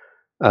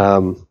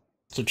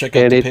 So check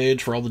out the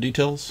page for all the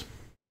details.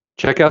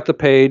 Check out the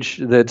page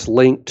that's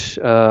linked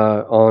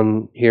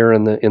on here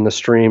in the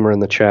stream or in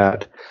the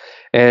chat.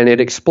 And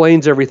it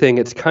explains everything.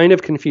 It's kind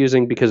of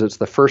confusing because it's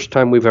the first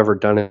time we've ever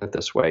done it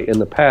this way. In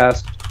the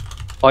past,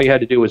 all you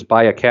had to do was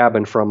buy a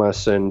cabin from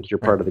us and you're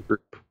part of the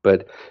group.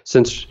 But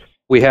since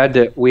we have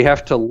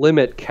to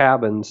limit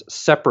cabins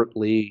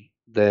separately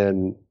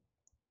than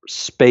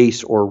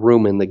space or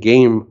room in the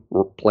game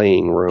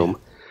playing room.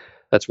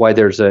 That's why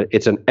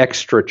it's an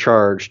extra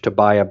charge to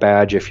buy a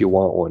badge if you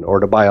want one,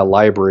 or to buy a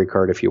library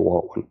card if you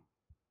want one.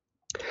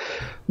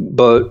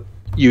 But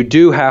you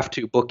do have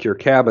to book your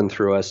cabin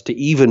through us to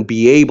even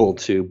be able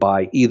to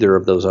buy either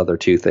of those other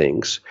 2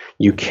 things.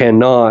 You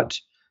cannot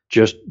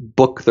just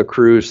book the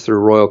cruise through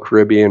Royal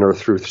Caribbean or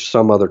through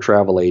some other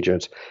travel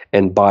agent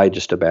and buy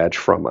just a badge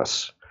from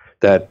us.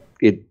 The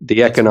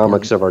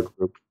economics of our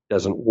group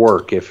doesn't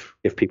work if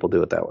people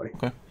do it that way.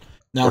 Okay.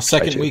 Now,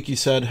 second week you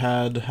said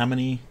had how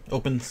many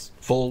opens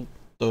full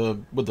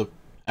with the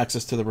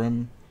access to the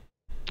room?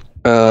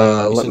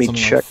 Let me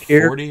check like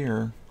here. 40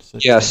 or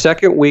 60? Yeah,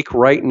 second week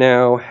right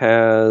now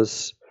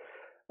has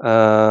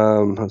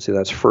let's see,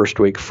 that's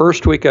first week.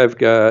 First week I've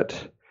got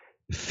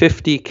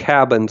 50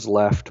 cabins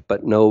left,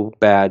 but no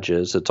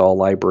badges. It's all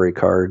library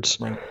cards.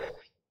 Right.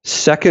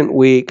 Second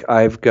week,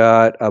 I've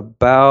got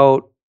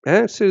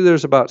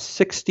there's about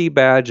 60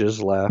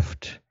 badges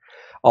left,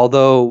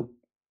 although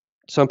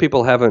some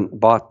people haven't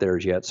bought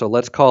theirs yet. So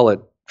let's call it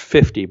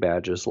 50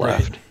 badges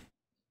left. Right.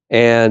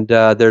 And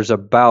there's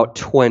about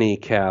 20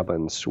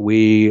 cabins.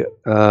 We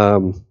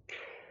have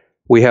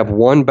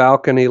 1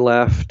 balcony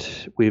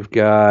left. We've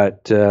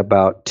got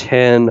about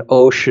 10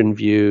 ocean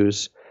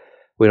views.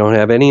 We don't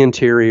have any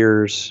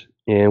interiors,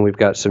 and we've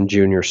got some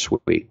junior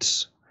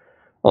suites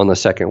on the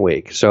second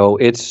week. So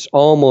it's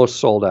almost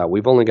sold out.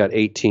 We've only got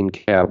 18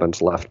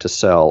 cabins left to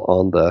sell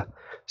on the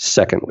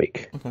second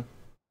week. Okay.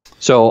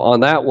 So on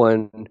that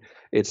one,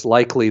 it's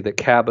likely that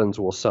cabins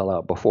will sell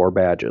out before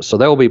badges. So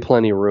there will be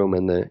plenty of room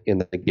in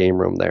the game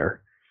room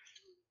there.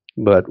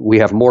 But we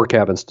have more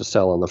cabins to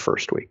sell on the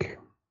first week.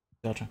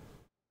 Gotcha.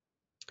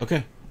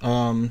 Okay.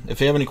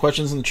 If you have any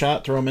questions in the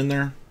chat, throw them in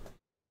there,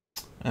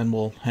 and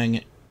we'll hang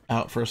it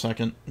out for a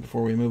second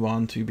before we move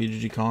on to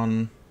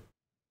BGGCon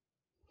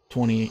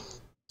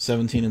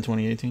 2017 and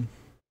 2018.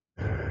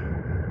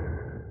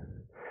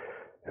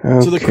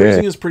 Okay. So the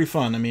cruising is pretty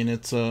fun. I mean,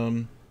 it's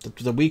the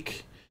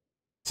week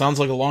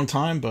sounds like a long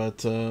time,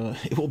 but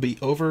it will be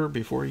over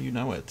before you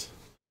know it.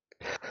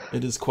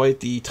 It is quite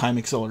the time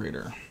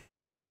accelerator.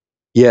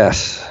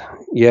 Yes.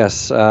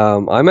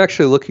 I'm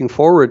actually looking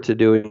forward to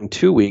doing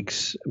 2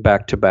 weeks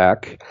back to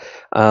back.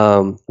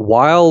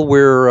 While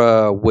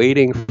we're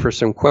waiting for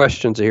some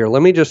questions here,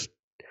 let me just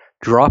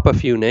drop a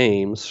few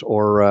names.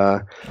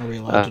 Are we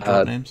allowed to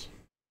drop names?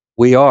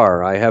 We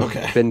are. I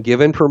have been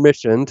given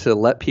permission to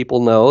let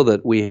people know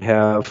that we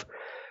have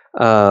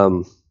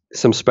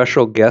some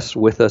special guests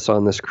with us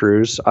on this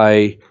cruise.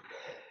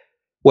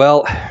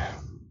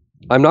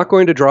 I'm not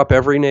going to drop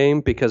every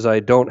name because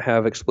I don't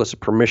have explicit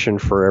permission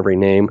for every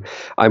name.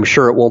 I'm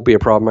sure it won't be a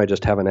problem. I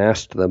just haven't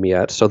asked them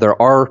yet. So there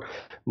are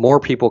more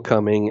people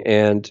coming,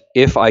 and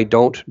if I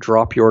don't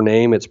drop your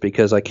name, it's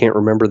because I can't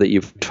remember that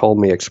you've told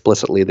me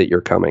explicitly that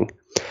you're coming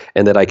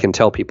and that I can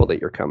tell people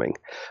that you're coming.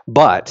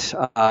 But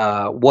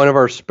one of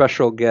our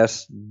special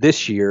guests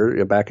this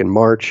year, back in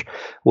March,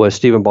 was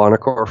Stephen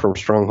Bonacore from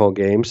Stronghold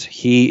Games.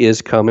 He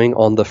is coming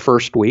on the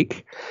first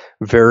week.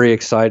 Very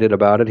excited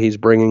about it. He's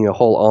bringing a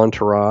whole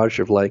entourage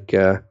of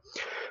 4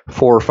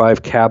 or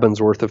 5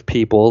 cabins worth of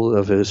people,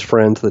 of his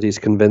friends that he's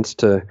convinced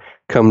to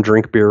come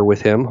drink beer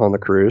with him on the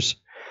cruise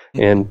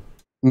and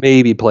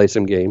maybe play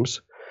some games.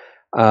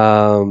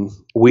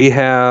 We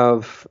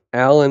have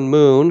Alan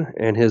Moon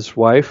and his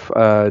wife,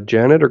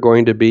 Janet, are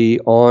going to be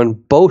on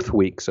both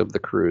weeks of the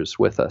cruise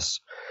with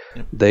us.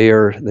 Yep.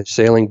 They're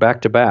sailing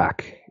back to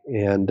back,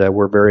 and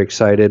we're very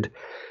excited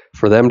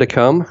for them to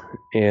come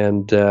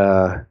and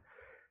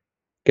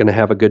going to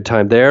have a good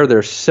time there.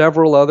 There's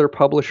several other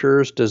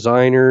publishers,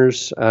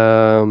 designers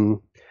that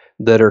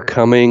are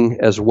coming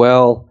as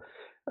well.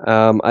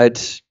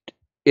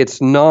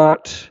 It's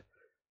not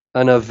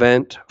an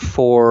event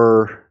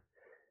for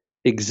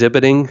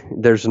exhibiting.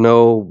 There's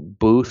no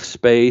booth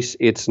space.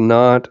 It's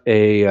not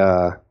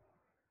there's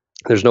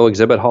no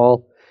exhibit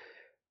hall.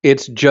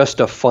 It's just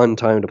a fun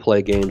time to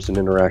play games and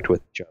interact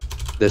with each other.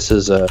 This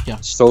is a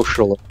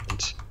social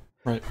event.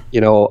 Right.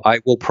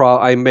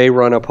 I may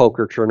run a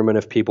poker tournament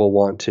if people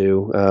want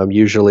to.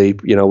 Usually,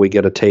 we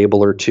get a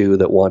table or two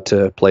that want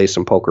to play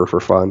some poker for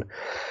fun.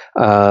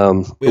 We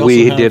also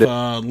We have did it.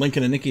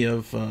 Lincoln and Nikki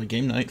of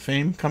Game Night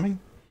fame coming.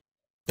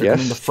 They're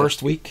coming the Yes,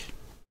 first week.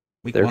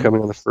 they're One.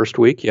 coming on the first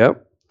week.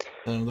 Yep.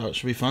 So that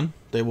should be fun.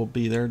 They will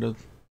be there to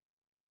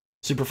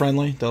super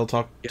friendly. They'll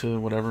talk to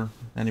whatever,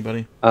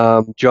 anybody.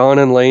 John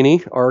and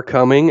Laney are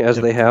coming as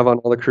Yep. they have on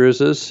all the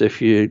cruises.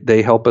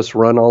 They help us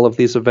run all of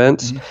these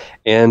events, Mhm.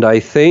 and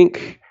I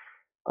think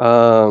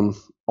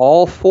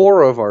all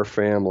four of our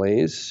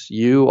families,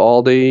 you,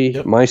 Aldi,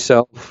 Yep.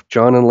 myself,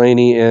 John and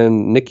Laney,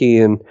 and Nikki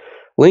and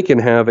Lincoln,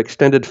 have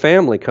extended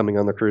family coming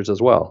on the cruise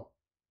as well.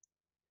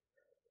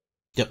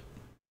 Yep.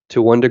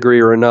 To one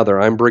degree or another.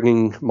 I'm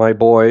bringing my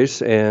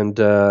boys and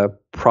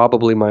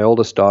probably my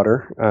oldest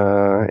daughter,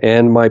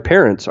 and my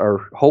parents are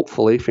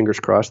hopefully, fingers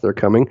crossed, they're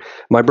coming.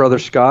 My brother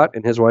Scott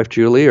and his wife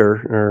Julie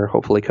are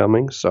hopefully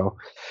coming. So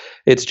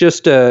it's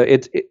just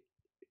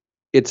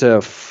it's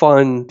a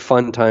fun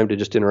time to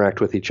just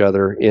interact with each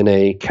other in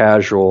a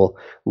casual,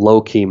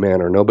 low-key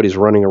manner. Nobody's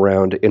running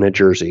around in a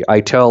jersey. I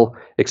tell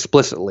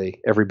explicitly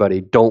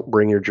everybody, don't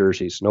bring your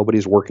jerseys.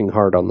 Nobody's working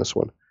hard on this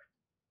one.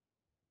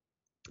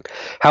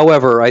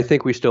 However, I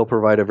think we still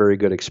provide a very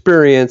good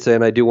experience,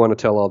 and I do want to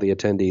tell all the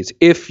attendees,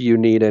 if you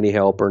need any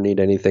help or need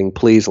anything,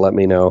 please let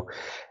me know,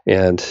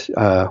 and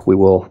we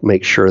will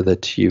make sure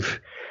that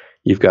you've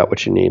got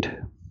what you need.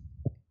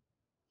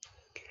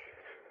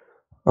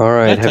 All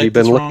right. Have you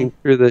been looking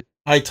through the?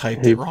 I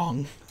typed it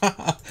wrong.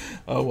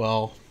 Oh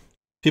well.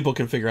 People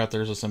can figure out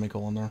there's a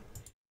semicolon there.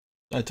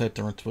 I typed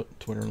our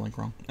Twitter link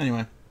wrong.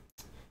 Anyway.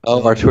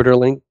 Oh, our Twitter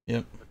link?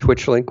 Yep.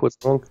 Twitch link was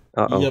wrong?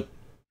 Uh-oh. Yep.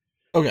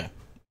 Okay.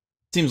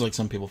 Seems like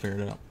some people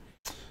figured it out.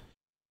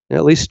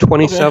 At least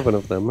 27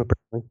 of them,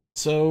 apparently.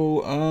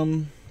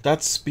 So,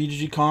 that's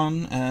BGG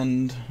Con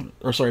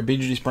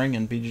BGG Spring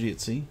and BGG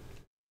at Sea.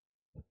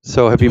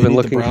 So have you been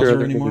looking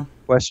through any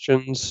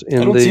questions in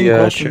the... I don't see any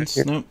questions.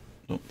 Nope.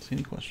 Don't see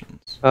any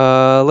questions.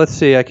 Let's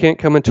see. I can't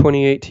come in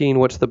 2018.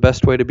 What's the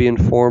best way to be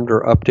informed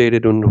or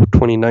updated when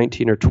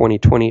 2019 or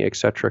 2020,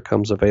 etc.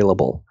 comes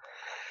available?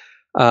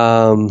 We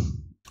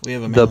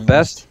have a mailing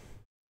list.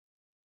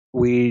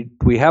 We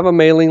have a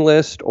mailing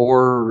list,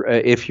 or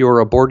if you're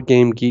a Board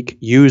Game Geek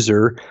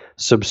user,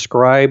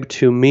 subscribe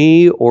to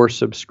me or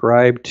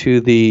subscribe to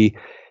the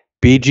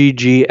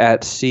BGG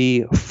at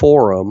Sea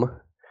forum,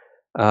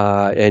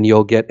 and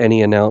you'll get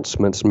any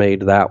announcements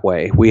made that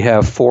way. We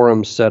have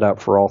forums set up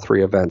for all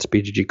three events,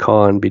 BGG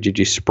Con,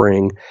 BGG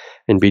Spring,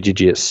 and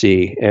BGG at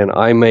Sea, and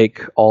I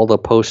make all the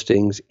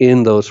postings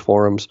in those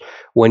forums.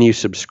 When you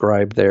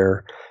subscribe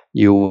there,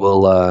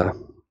 you'll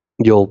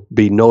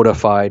be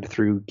notified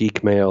through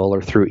Geek Mail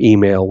or through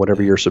email,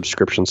 whatever your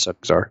subscription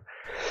settings are.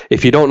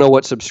 If you don't know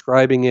what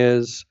subscribing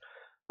is,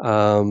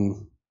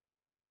 you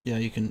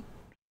can.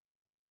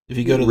 If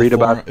you go to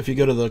if you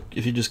go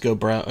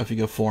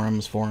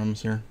forums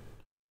here.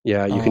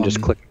 Yeah, you can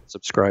just click the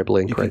subscribe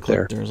link right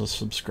there. There's a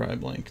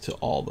subscribe link to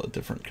all the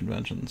different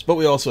conventions, but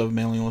we also have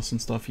mailing lists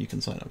and stuff you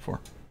can sign up for.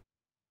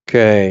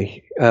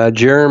 Okay,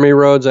 Jeremy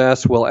Rhodes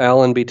asks, "Will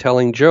Alan be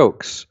telling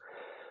jokes?"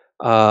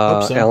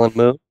 Hope so. Alan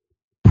Moon.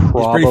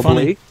 Probably. He's pretty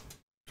funny.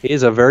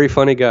 He's a very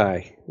funny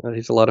guy.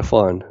 He's a lot of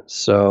fun.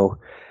 So,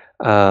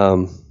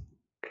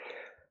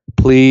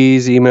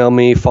 please email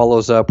me.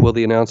 Follows up. Will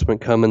the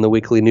announcement come in the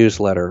weekly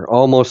newsletter?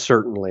 Almost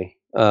certainly.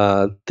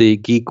 The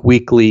Geek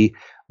Weekly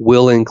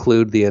will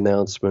include the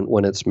announcement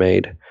when it's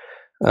made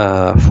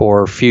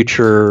for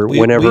future.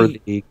 We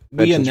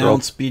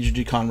announce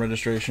BGG Con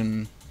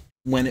registration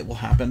when it will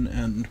happen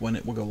and when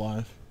it will go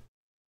live,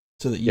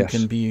 so that you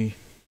can be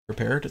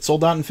prepared. It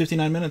sold out in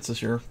 59 minutes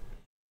this year.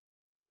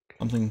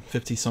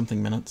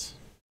 50-something minutes.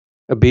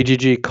 A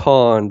BGG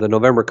Con, the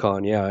November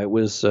Con, yeah, it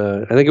was.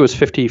 I think it was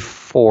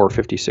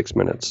 56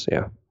 minutes.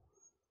 Yeah.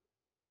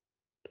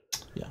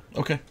 Yeah.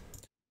 Okay.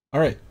 All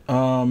right.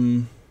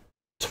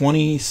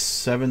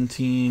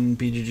 2017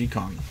 BGG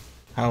Con.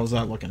 How's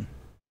that looking?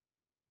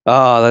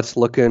 That's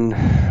looking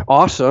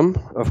awesome.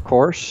 Of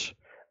course,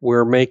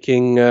 we're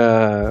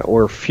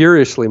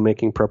furiously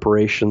making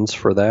preparations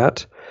for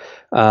that.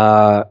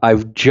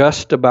 I've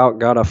just about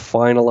got a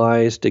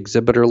finalized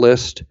exhibitor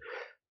list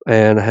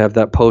and have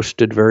that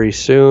posted very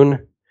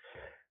soon.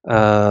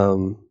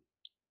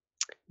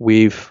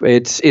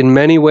 It's in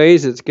many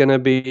ways it's going to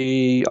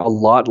be a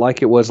lot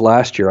like it was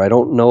last year. I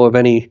don't know of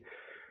any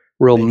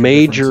real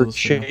major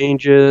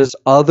changes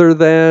other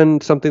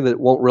than something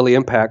that won't really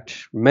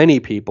impact many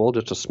people,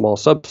 just a small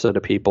subset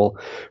of people.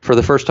 For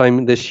the first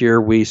time this year,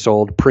 we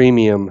sold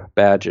premium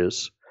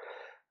badges.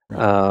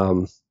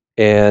 Right.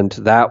 And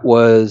that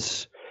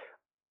was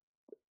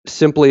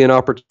simply an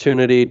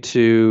opportunity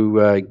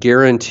to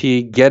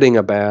guarantee getting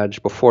a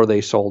badge before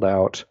they sold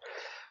out.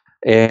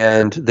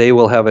 And they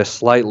will have a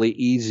slightly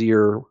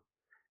easier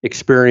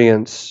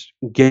experience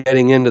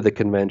getting into the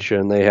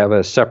convention. They have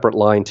a separate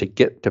line to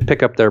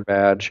pick up their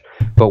badge.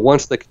 But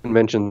once the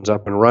convention's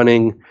up and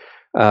running,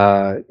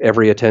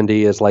 every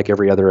attendee is like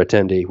every other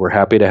attendee. We're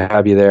happy to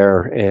have you there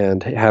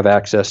and have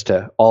access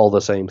to all the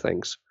same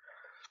things.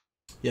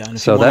 Yeah, and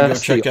if So you want to go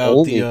that's check the out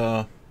only.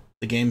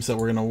 the games that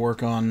we're going to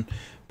work on,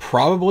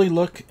 probably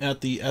look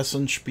at the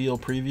Essen Spiel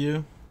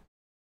preview,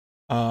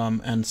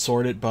 and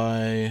sort it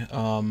by.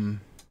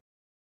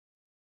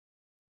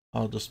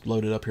 I'll just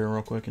load it up here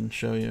real quick and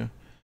show you.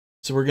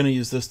 So we're going to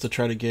use this to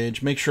try to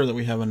gauge, make sure that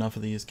we have enough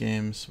of these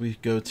games. We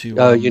go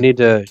to. You need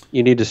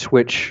to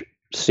switch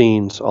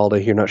scenes,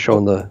 Alda. You're not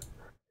showing the.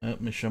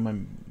 Let me show my.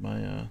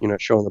 You're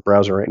not showing the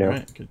browser right now. All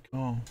right, good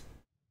call.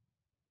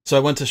 So I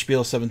went to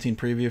Spiel 17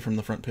 preview from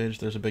the front page.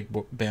 There's a big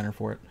banner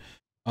for it,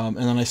 and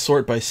then I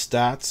sort by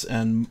stats,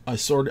 and I'm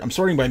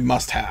sorting by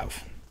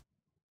must-have.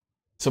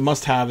 So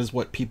must-have is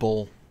what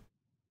people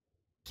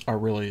are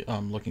really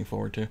looking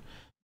forward to.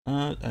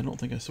 I don't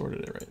think I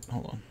sorted it right.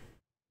 Hold on.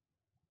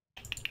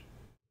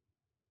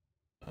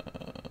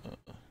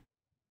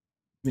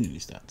 Community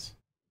stats.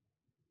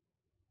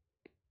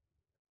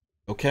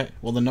 Okay,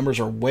 well the numbers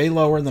are way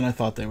lower than I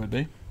thought they would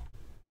be.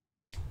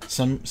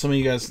 Some of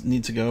you guys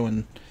need to go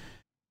and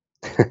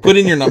put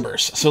in your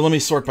numbers. So let me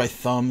sort by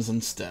thumbs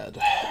instead.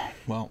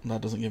 Well,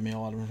 that doesn't give me a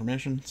lot of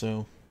information,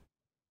 so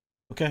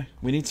okay,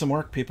 we need some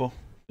work, people.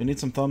 We need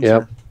some thumbs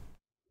here.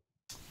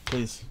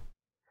 Please.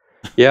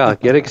 Yeah,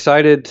 get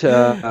excited.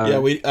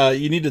 Yeah,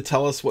 you need to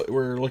tell us what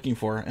we're looking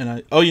for.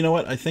 And you know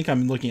what? I think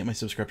I'm looking at my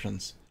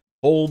subscriptions.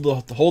 Hold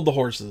the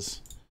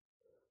horses.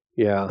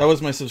 Yeah. That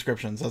was my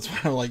subscriptions. That's why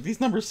I'm like, these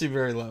numbers seem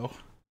very low.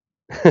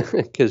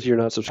 Because you're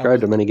not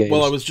subscribed to many games.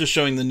 Well, I was just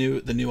showing the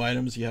new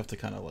items. You have to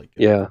kind of like.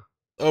 Yeah.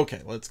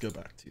 Okay, let's go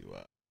back to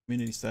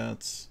community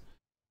stats.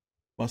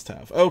 Must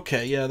have.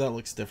 Okay, yeah, that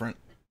looks different.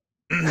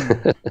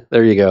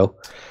 There you go.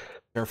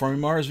 Terraforming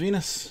Mars,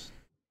 Venus.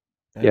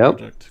 Yep.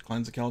 Project,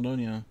 Clans of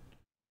Caledonia.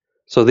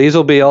 So these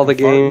will be all the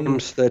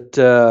games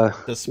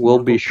that we'll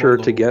be sure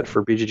to get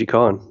for BGG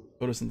Con.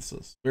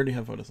 Photosynthesis. We already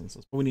have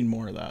photosynthesis, but we need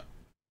more of that.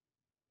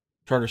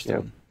 Charterstone.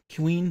 Yep.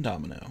 Queen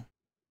Domino.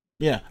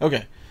 Yeah,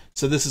 okay.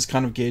 So this is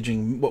kind of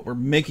gauging what we're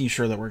making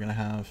sure that we're going to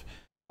have.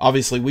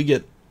 Obviously, we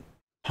get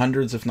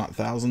hundreds, if not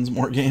thousands,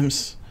 more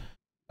games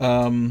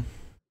than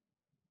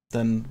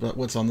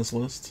what's on this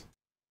list.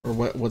 Or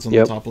what's on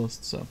the top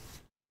list. So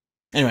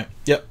anyway,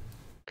 yep.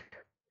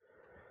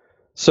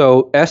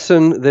 So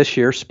Essen this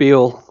year,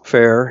 Spiel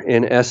Fair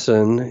in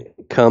Essen,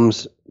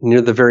 comes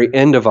near the very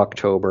end of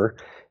October,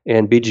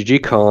 and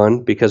BGG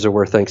Con, because of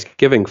where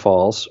Thanksgiving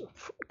falls,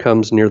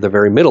 comes near the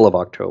very middle of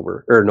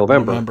October or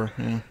November.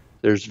 Yeah.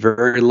 There's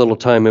very little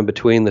time in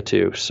between the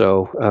two,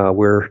 so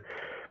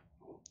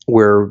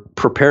we're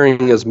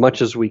preparing as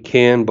much as we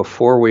can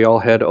before we all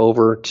head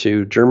over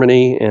to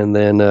Germany, and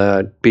then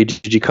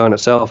BGG Con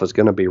itself is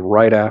going to be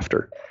right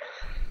after.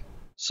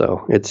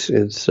 So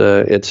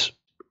it's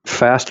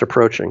fast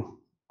approaching.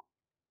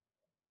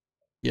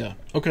 Yeah.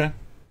 Okay.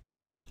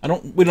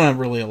 We don't have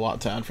really a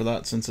lot to add for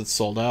that since it's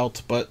sold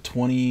out, but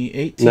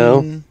 2018.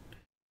 No.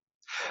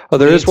 Oh,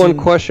 there is one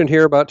question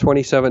here about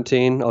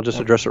 2017. I'll just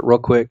address it real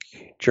quick.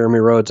 Jeremy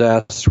Rhodes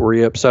asks, were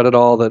you upset at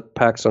all that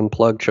PAX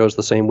Unplugged chose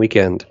the same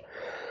weekend?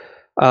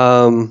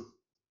 Minorly.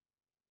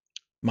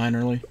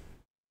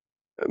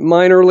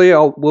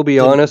 We'll be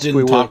honest.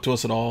 Didn't talk to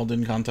us at all.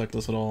 Didn't contact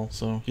us at all.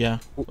 So yeah,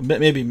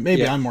 maybe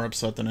yeah. I'm more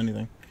upset than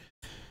anything.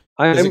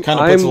 Because it kind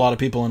of puts a lot of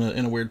people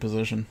in a weird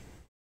position.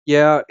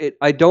 Yeah,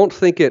 I don't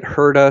think it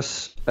hurt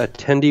us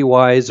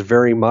attendee-wise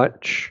very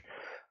much.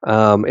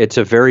 It's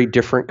a very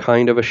different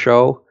kind of a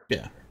show.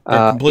 Yeah,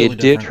 it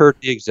did hurt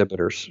the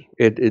exhibitors.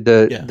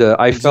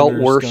 I felt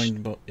worse.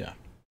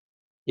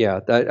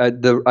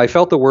 I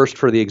felt the worst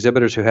for the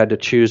exhibitors who had to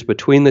choose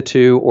between the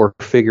two or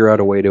figure out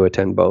a way to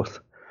attend both.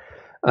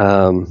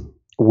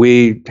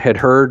 We had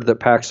heard that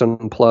PAX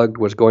Unplugged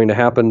was going to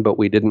happen, but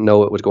we didn't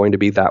know it was going to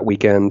be that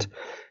weekend,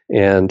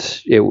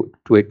 and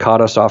it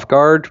caught us off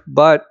guard.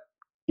 But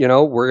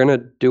we're going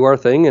to do our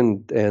thing,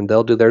 and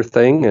they'll do their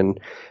thing,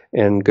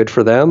 and good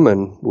for them,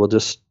 and we'll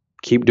just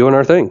keep doing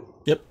our thing.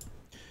 Yep.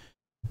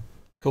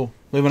 Cool.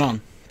 Moving on.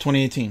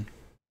 2018.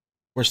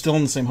 We're still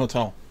in the same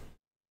hotel.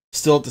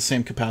 Still at the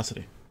same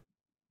capacity.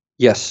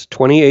 Yes,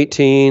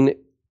 2018.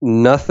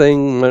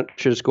 Nothing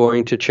much is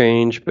going to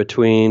change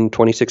between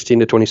 2016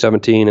 to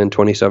 2017 and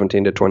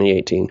 2017 to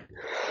 2018.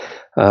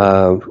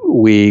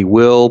 We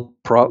will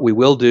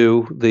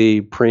do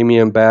the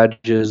premium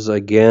badges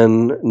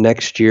again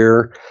next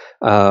year.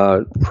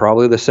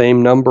 Probably the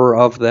same number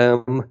of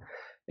them,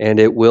 and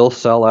it will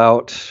sell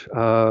out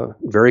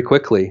very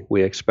quickly,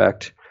 we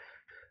expect,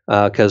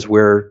 because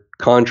we're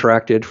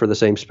contracted for the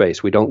same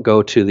space. We don't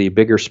go to the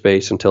bigger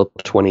space until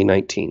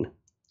 2019.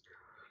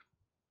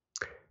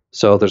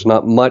 So there's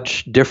not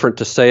much different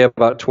to say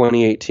about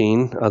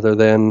 2018 other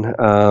than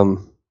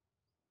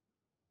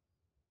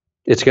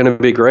it's going to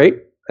be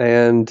great,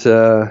 and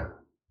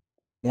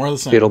more of the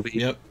same. It'll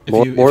be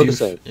more of the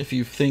same. If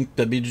you think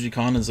that BGG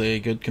Con is a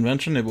good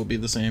convention, it will be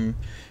the same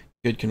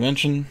good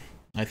convention.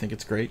 I think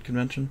it's a great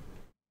convention.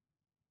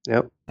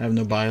 Yep. I have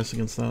no bias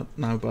against that.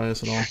 No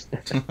bias at all.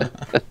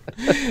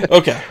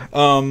 Okay.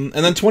 And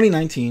then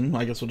 2019,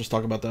 I guess we'll just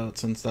talk about that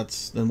since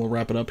then we'll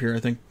wrap it up here, I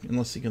think,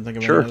 unless you can think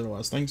of any other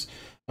last things.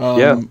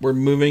 We're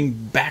moving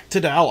back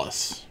to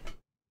Dallas.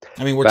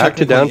 I mean, we're back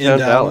to technically in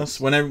downtown Dallas.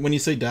 Dallas. When you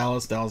say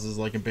Dallas, Dallas is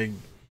like a big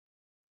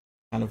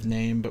kind of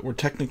name, but we're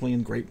technically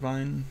in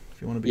Grapevine.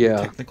 If you want to be Yeah,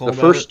 technical the about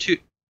it.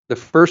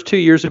 first 2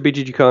 years of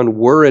BGGCon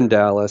were in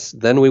Dallas.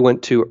 Then we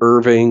went to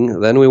Irving.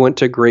 Then we went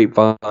to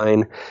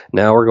Grapevine.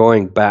 Now we're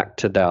going back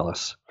to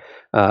Dallas.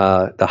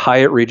 The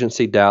Hyatt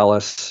Regency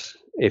Dallas.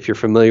 If you're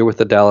familiar with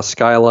the Dallas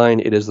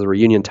skyline, it is the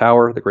Reunion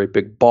Tower, the great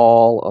big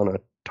ball on a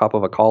top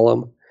of a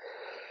column.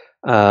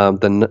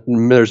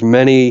 There's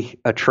many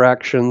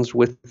attractions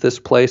with this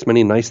place,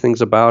 many nice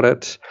things about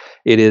it.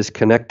 It is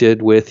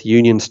connected with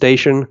Union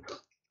Station,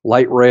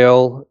 light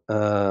rail.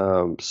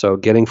 So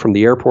getting from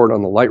the airport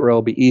on the light rail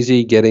will be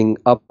easy. Getting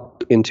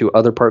up into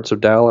other parts of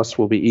Dallas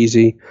will be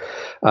easy.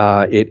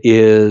 It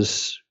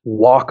is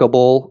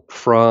walkable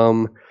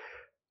from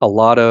a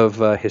lot of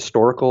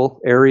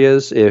historical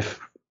areas. If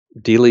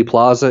Dealey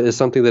Plaza is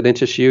something that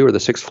interests you, or the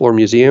sixth floor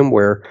museum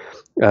where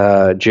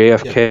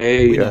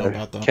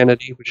JFK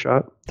Kennedy was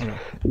shot. Okay.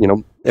 You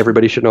know,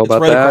 everybody should know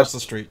about right that. Across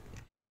the street.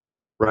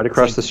 Right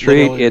across the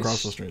street.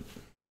 Across the street.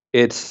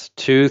 It's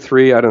 2,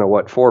 3, I don't know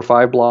what, 4 or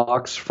 5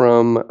 blocks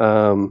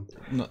from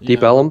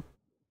Deep Ellum,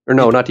 or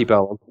no, not Deep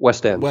Ellum,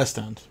 West End. West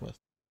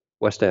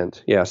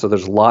End. Yeah. So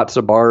there's lots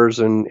of bars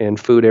and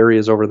food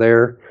areas over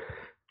there.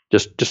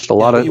 Just a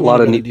lot of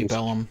neat Deep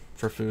Ellum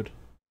for food.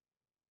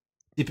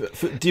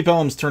 Deep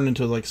Ellum's turned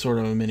into like sort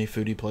of a mini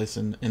foodie place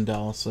in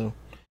Dallas. So,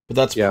 but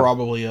that's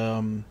probably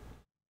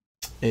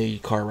a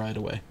car ride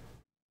away.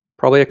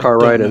 Probably a car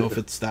ride. I don't know if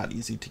it's that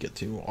easy to get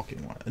to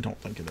walking. I don't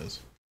think it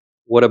is.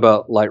 What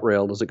about light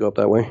rail? Does it go up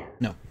that way?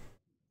 No.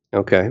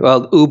 Okay.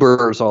 Well,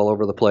 Uber's all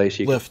over the place.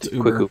 You Lyft,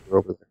 quick Uber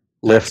over there.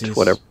 Lyft, taxis.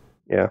 whatever.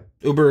 Yeah.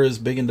 Uber is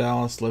big in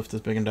Dallas. Lyft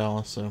is big in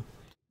Dallas. So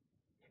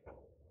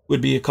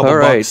would be a couple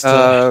bucks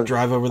to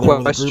drive over there with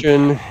a group.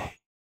 Question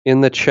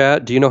in the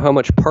chat: do you know how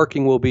much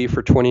parking will be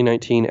for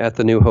 2019 at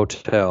the new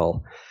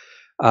hotel?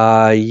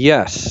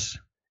 Yes,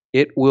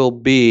 it will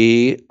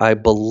be. I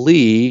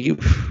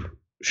believe.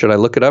 Should I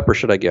look it up or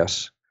should I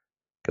guess?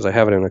 Because I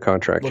have it in a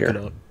contract Look here. It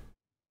up.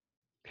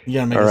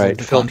 Yeah, all right,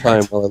 fill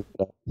time while I look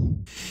it up.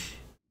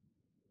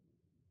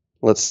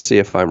 Let's see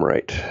if I'm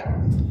right.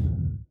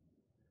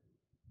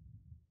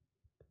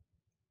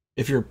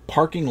 If you're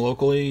parking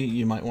locally,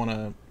 you might want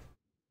to.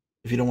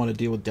 If you don't want to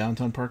deal with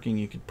downtown parking,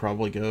 you could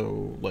probably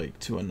go like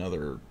to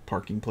another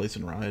parking place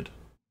and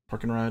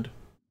park and ride.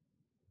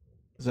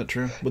 Is that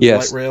true? With the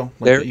light rail,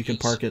 like you can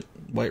park at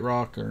White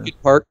Rock or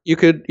you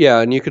could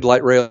and you could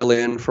light rail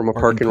in from a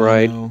park and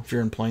ride. If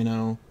you're in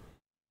Plano.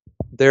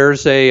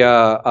 There's a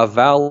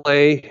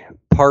valet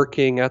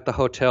parking at the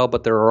hotel,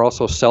 but there are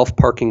also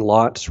self-parking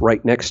lots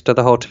right next to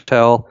the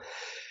hotel.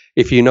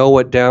 If you know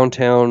what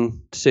downtown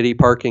city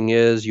parking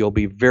is, you'll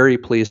be very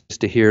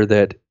pleased to hear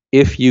that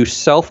if you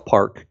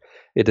self-park,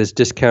 it is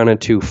discounted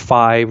to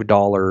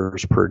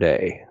 $5 per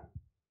day.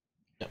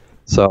 Yep.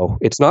 So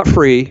it's not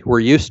free. We're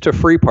used to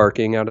free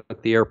parking out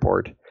at the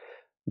airport,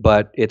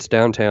 but it's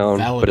downtown.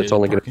 Validated but it's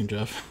only parking,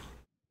 Jeff.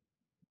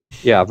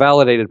 Yeah,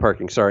 validated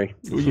parking. Sorry.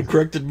 You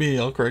corrected me.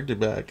 I'll correct it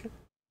back.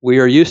 We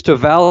are used to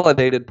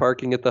validated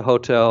parking at the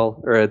hotel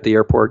or at the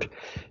airport.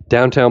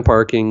 Downtown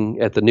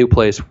parking at the new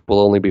place will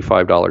only be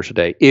 $5 a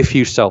day if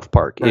you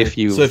self-park. Right. If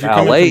you so if you're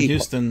coming from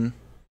Houston,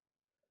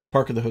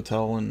 park at the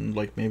hotel and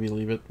like maybe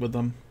leave it with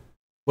them.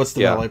 What's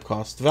the valet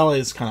cost? The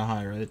valet is kind of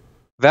high, right?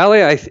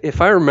 Valet,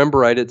 if I remember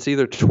right, it's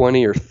either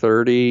 20 or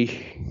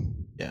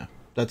 30. Yeah,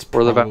 that's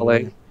for the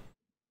valet.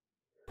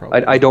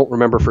 I don't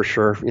remember for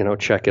sure.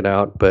 Check it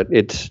out, but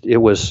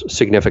it was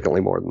significantly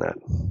more than that.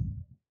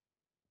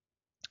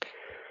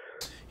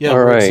 Yeah,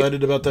 we're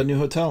excited about that new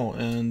hotel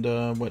and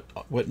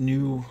what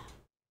new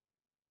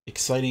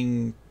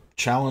exciting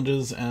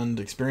challenges and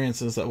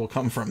experiences that will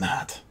come from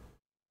that.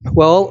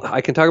 Well,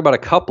 I can talk about a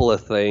couple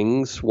of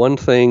things. One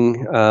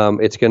thing,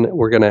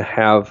 we're gonna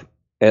have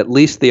at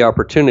least the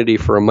opportunity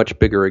for a much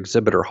bigger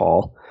exhibitor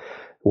hall.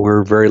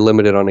 We're very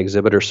limited on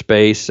exhibitor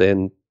space,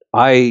 and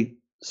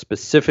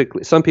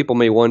specifically, some people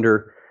may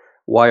wonder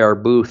why our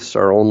booths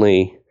are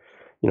only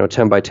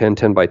 10 by 10,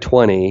 10 by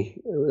 20.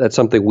 That's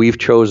something we've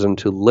chosen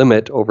to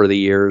limit over the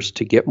years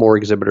to get more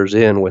exhibitors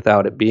in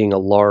without it being a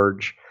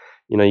large,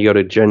 you go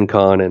to Gen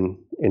Con and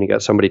you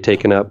got somebody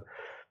taking up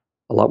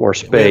a lot more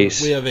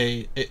space. We have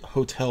a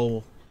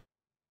hotel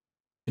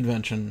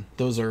convention.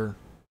 Those are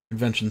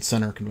convention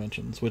center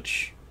conventions,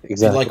 which if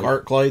you like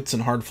arc lights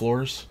and hard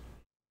floors,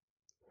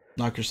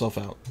 knock yourself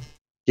out.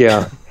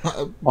 Yeah.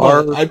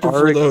 I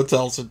prefer the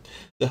hotels.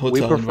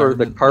 We prefer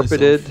the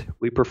carpeted. Myself.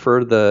 We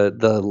prefer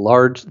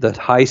the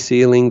high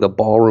ceiling, the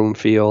ballroom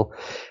feel.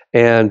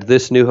 And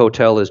this new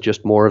hotel is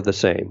just more of the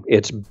same.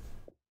 It's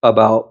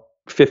about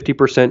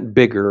 50%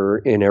 bigger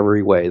in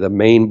every way. The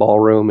main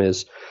ballroom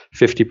is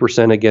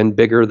 50% again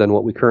bigger than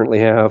what we currently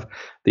have.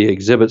 The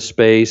exhibit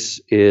space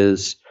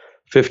is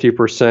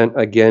 50%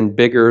 again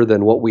bigger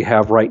than what we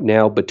have right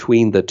now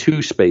between the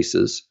two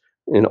spaces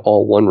in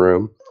all one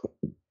room.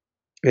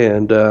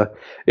 And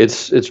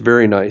it's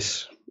very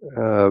nice,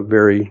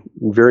 very,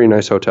 very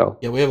nice hotel.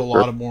 Yeah, we have a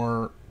lot of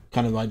more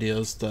kind of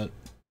ideas that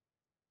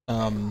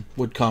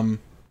would come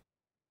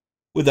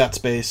with that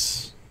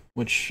space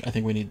which I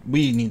think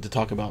we need to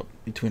talk about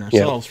between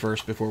ourselves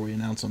first before we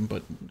announce them.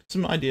 But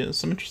some ideas,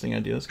 some interesting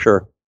ideas.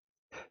 Sure.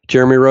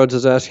 Jeremy Rhodes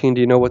is asking,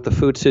 do you know what the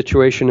food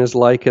situation is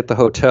like at the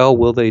hotel?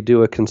 Will they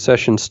do a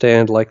concession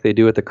stand like they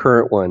do at the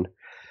current one?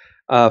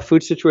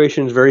 Food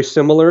situation is very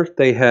similar.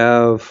 They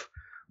have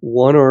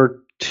one or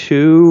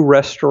two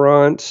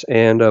restaurants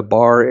and a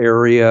bar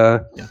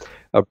area,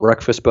 a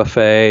breakfast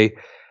buffet.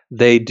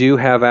 They do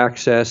have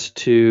access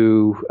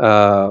to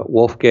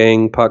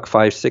Wolfgang Puck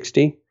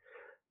 560,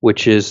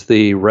 which is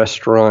the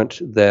restaurant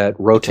that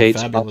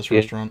rotates. It's a fabulous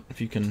restaurant. If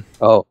you can.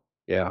 Oh,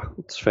 yeah.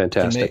 It's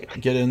fantastic.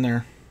 Get in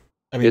there.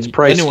 I mean, it's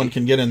pricey. Anyone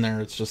can get in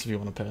there. It's just if you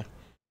want to pay.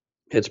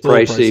 It's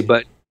pricey,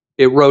 but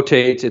it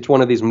rotates. It's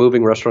one of these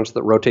moving restaurants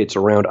that rotates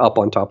around up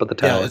on top of the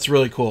tower. Yeah, it's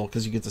really cool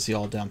because you get to see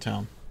all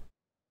downtown.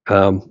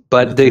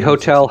 But the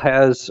hotel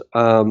has,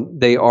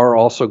 they are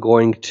also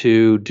going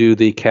to do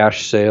the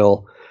cash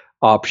sale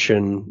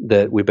option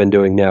that we've been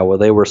doing now, where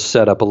they were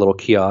set up a little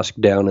kiosk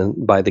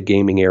down by the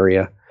gaming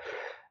area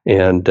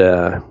and do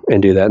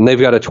that. And they've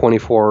got a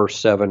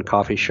 24/7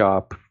 coffee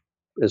shop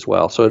as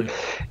well. So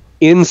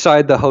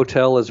inside the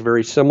hotel is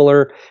very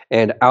similar,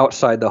 and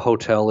outside the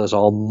hotel is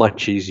all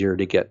much easier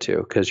to get to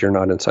because you're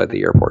not inside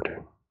the airport.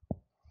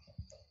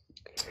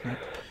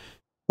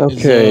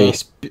 Okay.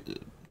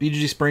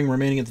 BGG Spring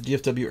remaining at the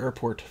DFW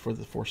airport for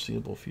the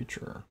foreseeable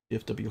future.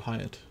 DFW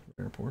Hyatt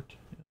Airport.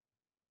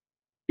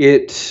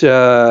 It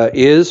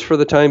is for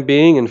the time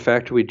being. In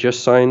fact, we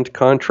just signed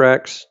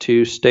contracts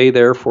to stay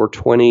there for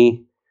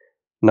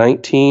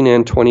 2019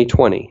 and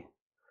 2020.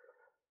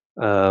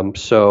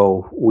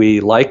 So we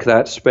like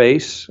that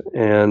space,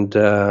 and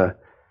the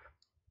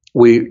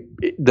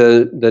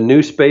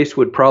new space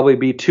would probably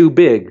be too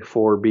big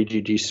for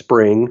BGG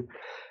Spring.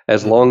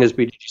 As long as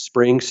BGG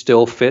Spring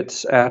still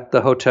fits at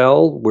the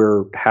hotel,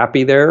 we're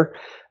happy there.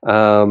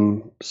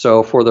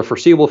 So for the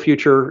foreseeable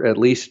future, at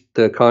least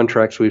the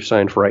contracts we've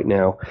signed for right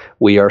now,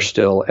 we are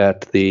still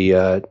at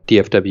the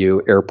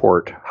DFW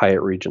Airport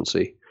Hyatt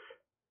Regency.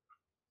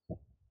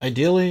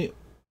 Ideally,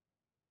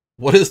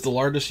 what is the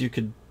largest you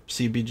could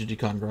see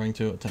BGGCon growing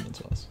to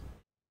attendance-wise?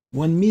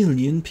 1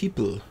 million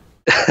people.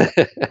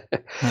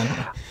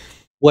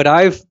 What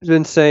I've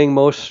been saying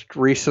most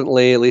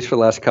recently, at least for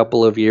the last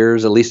couple of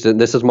years, at least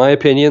this is my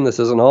opinion, this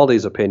isn't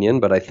Aldi's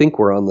opinion, but I think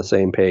we're on the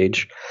same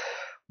page.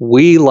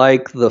 We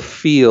like the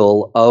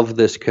feel of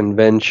this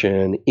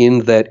convention in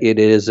that it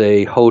is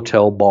a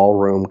hotel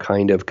ballroom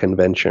kind of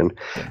convention.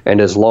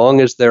 And as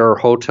long as there are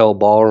hotel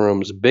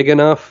ballrooms big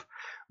enough,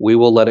 we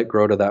will let it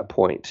grow to that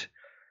point.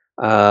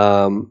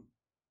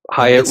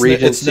 Hyatt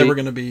Regency. It's never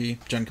going to be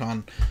Gen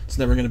Con. It's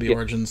never going to be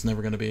Origins.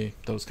 Never going to be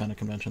those kind of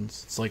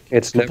conventions. It's like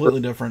it's completely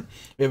different.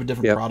 We have a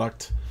different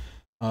product.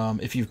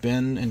 If you've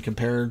been and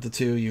compared the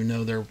two, you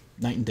know they're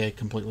night and day,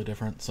 completely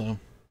different. So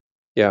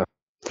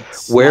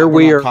we're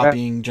not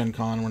copying Gen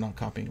Con. We're not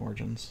copying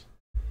Origins.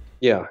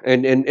 Yeah,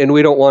 and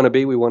we don't want to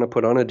be. We want to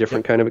put on a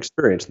different kind of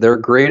experience. They're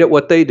great at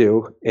what they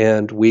do,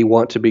 and we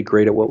want to be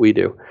great at what we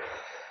do.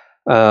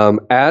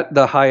 At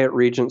the Hyatt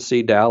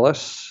Regency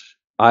Dallas,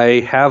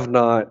 I have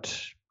not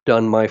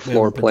done my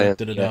floor plan.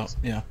 Out.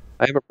 Yeah,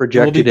 I haven't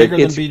projected it. It'll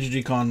be bigger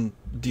than BGGCon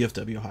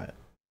DFW Hyatt.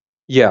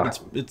 Yeah,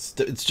 it's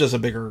just a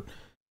bigger,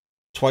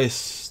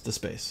 twice the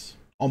space.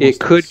 It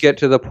could get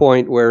to the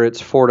point where it's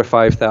 4,000 to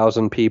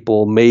 5,000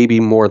 people, maybe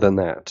more than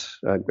that.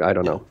 I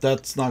don't know.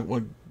 That's not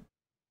what.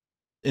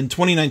 In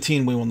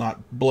 2019, we will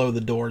not blow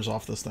the doors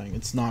off this thing.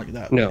 It's not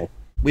that. No, way.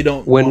 We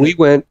don't. When we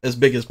went as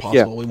big as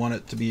possible, we want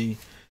it to be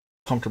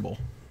comfortable.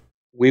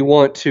 We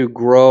want to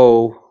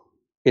grow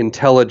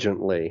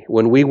intelligently.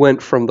 When we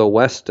went from the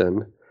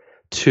Westin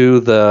to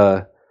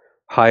the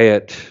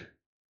Hyatt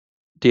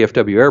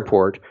DFW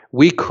Airport,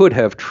 we could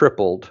have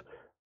tripled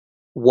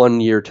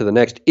 1 year to the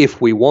next if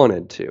we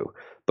wanted to,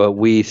 but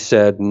we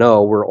said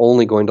no. We're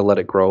only going to let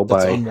it grow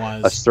by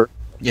a certain.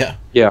 Yeah.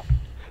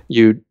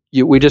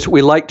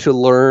 We like to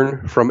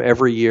learn from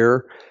every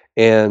year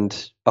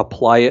and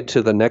apply it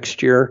to the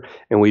next year,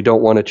 and we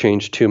don't want to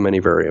change too many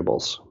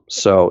variables.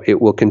 So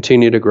it will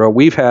continue to grow.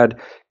 We've had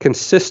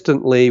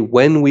consistently,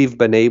 when we've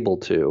been able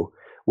to,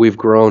 we've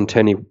grown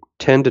 10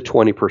 to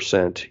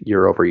 20%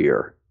 year over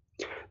year.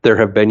 There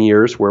have been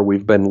years where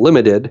we've been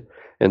limited,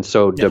 and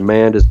so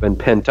demand has been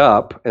pent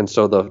up. And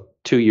so the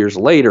 2 years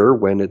later,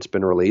 when it's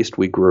been released,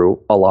 we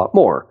grew a lot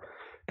more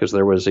because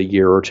there was a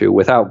year or two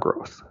without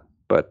growth.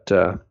 But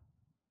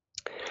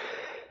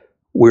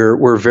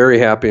we're very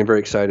happy and very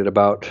excited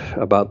about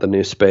the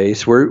new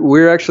space.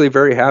 We're actually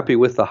very happy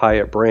with the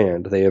Hyatt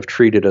brand. They have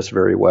treated us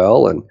very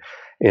well,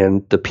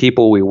 and the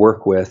people we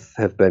work with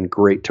have been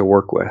great to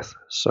work with.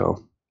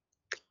 So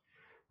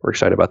we're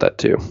excited about that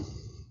too.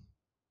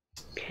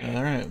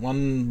 All right,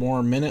 1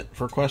 more minute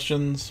for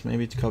questions,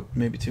 maybe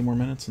 2 more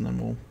minutes, and then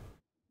we'll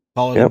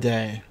call it a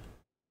day.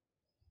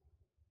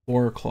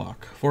 4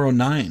 o'clock,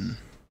 4:09.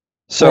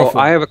 So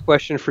I have a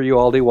question for you,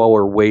 Aldi, while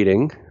we're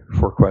waiting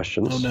for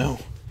questions. Oh no.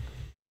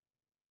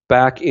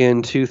 Back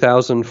in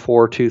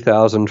 2004,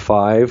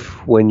 2005,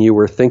 when you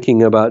were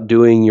thinking about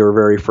doing your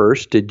very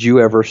first, did you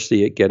ever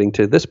see it getting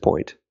to this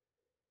point?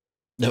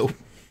 No.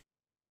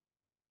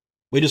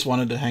 We just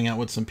wanted to hang out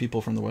with some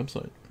people from the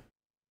website.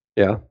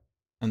 Yeah.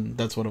 And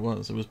that's what it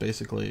was. It was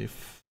basically,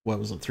 what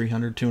was it,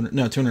 300, 200,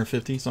 no,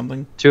 250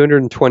 something?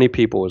 220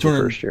 people was the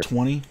first year.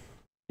 220?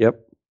 Yep.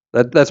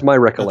 That's my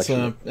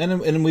recollection.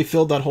 And we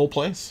filled that whole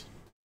place.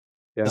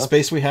 Yeah. The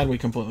space we had, we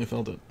completely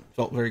filled it.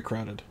 Felt very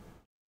crowded.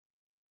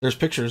 There's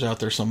pictures out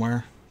there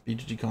somewhere.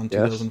 BGGCon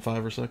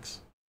 2005 or 6.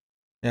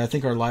 Yeah, I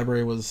think our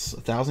library was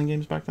 1,000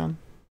 games back then.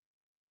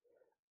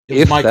 It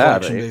was my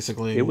collection,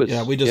 basically. It was,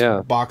 we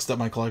just boxed up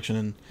my collection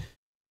and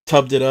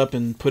tubbed it up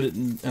and put it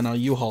in a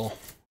U-Haul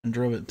and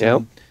drove it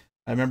down. Yep.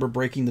 I remember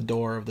breaking the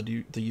door of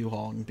the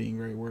U-Haul and being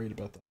very worried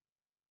about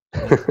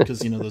that. Because,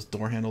 those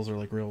door handles are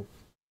like real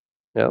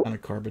kind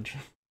of garbage.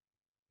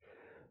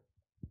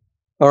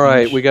 All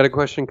right, we got a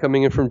question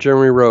coming in from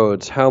Jeremy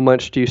Rhodes. How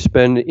much do you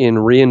spend in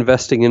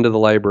reinvesting into the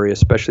library,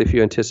 especially if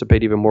you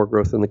anticipate even more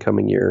growth in the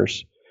coming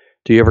years?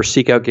 Do you ever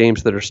seek out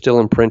games that are still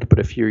in print but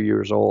a few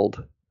years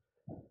old?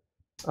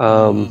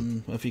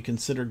 If you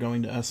consider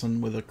going to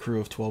Essen with a crew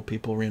of 12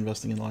 people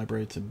reinvesting in the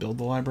library to build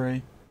the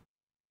library.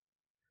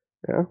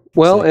 Yeah.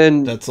 Well,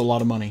 and that's a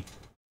lot of money.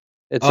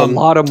 It's a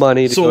lot of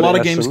money to so go a lot to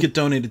of games Essen. get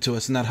donated to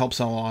us, and that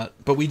helps out a lot.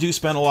 But we do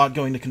spend a lot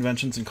going to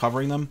conventions and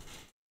covering them.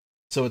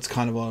 So it's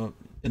kind of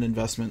an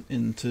investment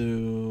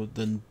into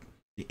the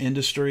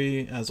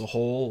industry as a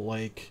whole,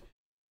 like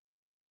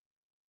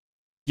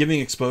giving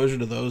exposure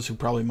to those who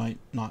probably might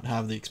not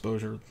have the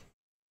exposure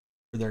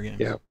for their games.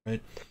 Yeah.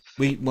 Right.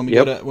 When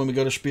we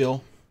go to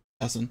Spiel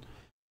Essen,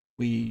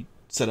 we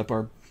set up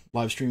our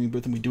live streaming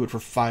booth and we do it for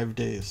 5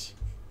 days.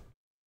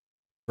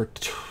 For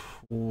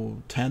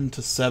 10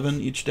 to 7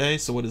 each day.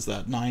 So what is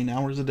that? 9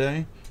 hours a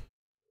day?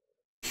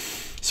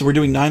 So we're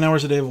doing 9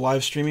 hours a day of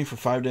live streaming for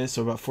 5 days,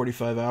 so about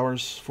 45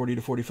 hours, 40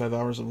 to 45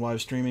 hours of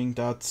live streaming.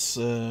 That's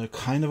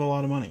kind of a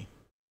lot of money.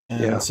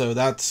 And so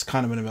that's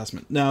kind of an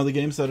investment. Now, the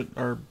games that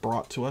are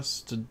brought to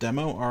us to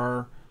demo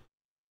are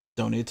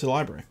donated to the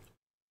library.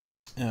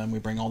 And we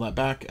bring all that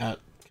back at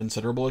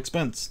considerable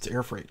expense to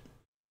air freight.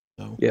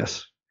 So,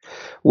 yes.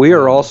 We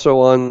are also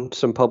on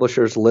some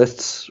publishers'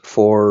 lists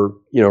for,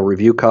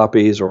 review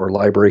copies or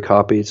library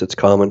copies. It's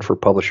common for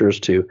publishers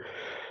to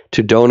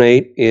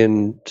donate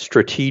in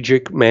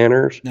strategic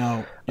manners.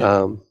 Now,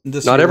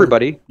 not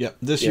everybody. Yeah,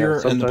 this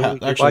year and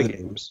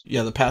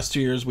the past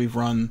 2 years we've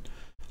run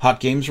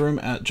Hot Games Room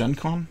at Gen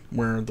Con,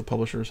 where the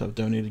publishers have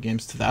donated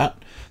games to that.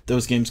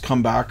 Those games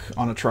come back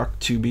on a truck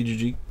to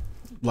BGG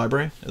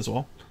Library as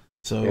well.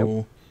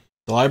 So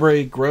the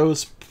library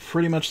grows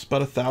pretty much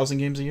about 1,000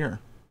 games a year,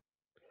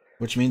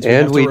 which means we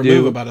have to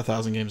remove about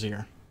 1,000 games a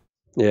year.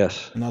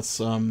 Yes, and that's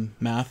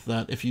math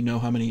that if you know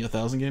how many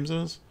 1,000 games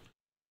is,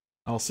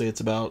 I'll say it's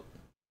about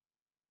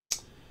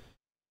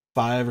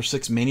 5 or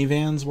 6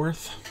 minivans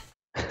worth.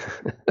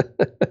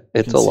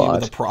 It's a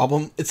lot. The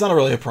problem. It's not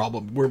really a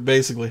problem. We're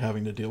basically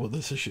having to deal with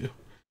this issue.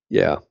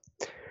 Yeah.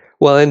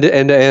 Well, and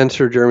to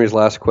answer Jeremy's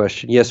last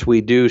question, yes, we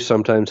do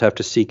sometimes have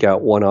to seek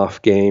out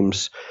one-off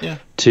games. Yeah.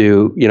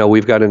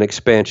 We've got an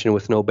expansion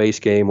with no base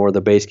game, or the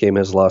base game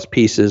has lost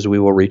pieces. We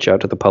will reach out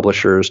to the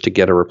publishers to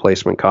get a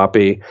replacement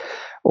copy,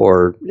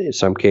 or in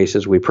some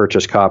cases, we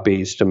purchase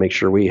copies to make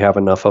sure we have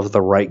enough of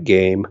the right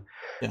game.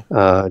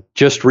 Yeah.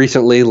 Just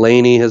recently,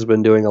 Laney has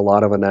been doing a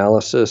lot of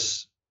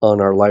analysis on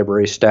our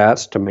library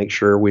stats to make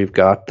sure we've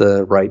got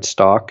the right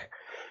stock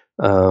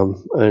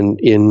of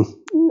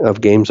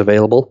games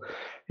available.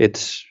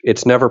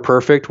 It's never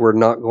perfect. We're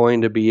not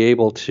going to be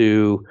able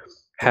to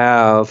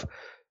have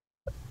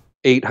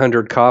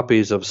 800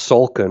 copies of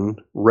Sulkin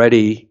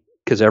ready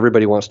because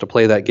everybody wants to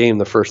play that game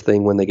the first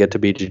thing when they get to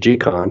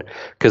BGGCon.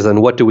 Because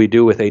then what do we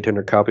do with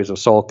 800 copies of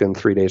Sulkin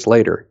 3 days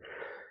later?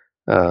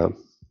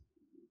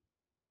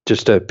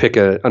 Just to pick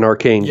an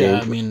arcane game. Yeah,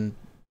 I mean,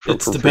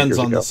 it depends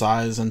on the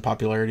size and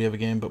popularity of a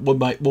game, but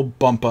we'll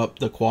bump up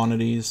the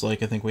quantities.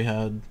 Like I think we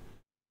had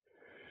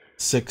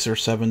 6 or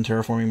 7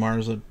 Terraforming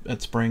Mars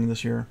at Spring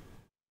this year.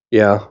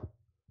 Yeah.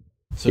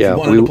 So if you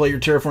wanted to play your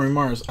Terraforming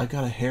Mars, I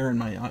got a hair in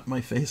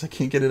my face. I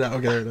can't get it out.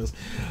 Okay, there it is.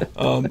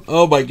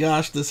 Oh my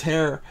gosh, this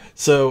hair.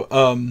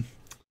 So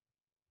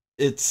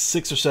it's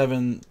 6 or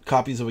 7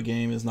 copies of a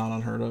game is not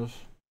unheard of.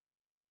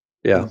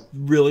 Yeah.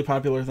 Really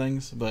popular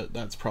things, but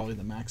that's probably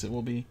the max it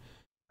will be.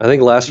 I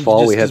think last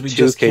fall we had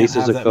 2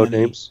 cases of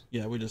Codenames.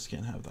 Yeah, we just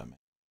can't have that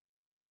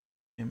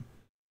many.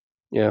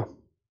 Yeah.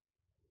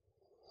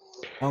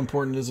 How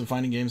important is it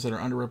finding games that are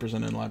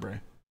underrepresented in library?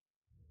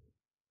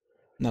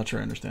 Not sure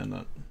I understand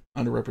that.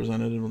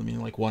 Underrepresented, I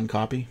mean like one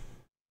copy?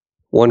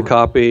 One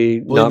copy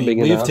not being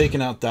enough. We've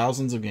taken out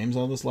thousands of games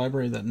out of this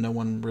library that no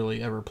one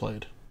really ever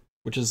played,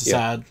 which is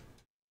sad.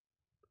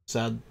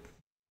 Sad.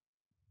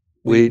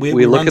 We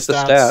look at the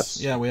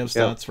stats. Yeah, we have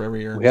stats for every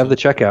year. We have the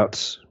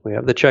checkouts.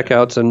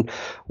 And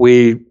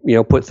we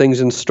put things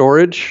in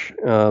storage.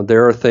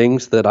 There are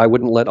things that I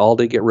wouldn't let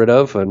Aldi get rid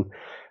of, and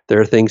there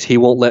are things he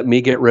won't let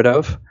me get rid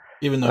of.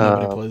 Even though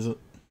nobody plays it.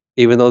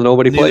 Even though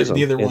nobody plays them.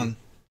 Neither one.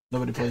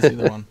 Nobody plays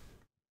either one.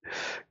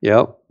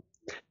 Yep.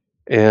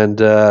 And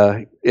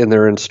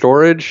they're in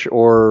storage,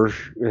 or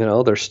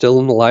they're still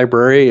in the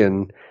library,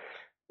 and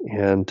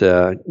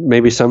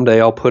maybe someday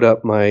I'll put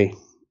up my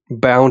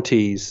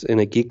bounties in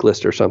a geek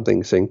list or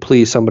something saying,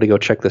 please somebody go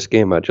check this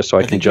game out, just so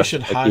I can think you just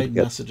should hide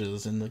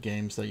messages in the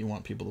games that you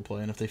want people to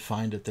play, and if they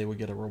find it, they would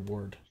get a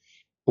reward.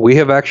 We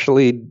have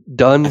actually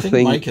done things. I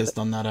think Mike has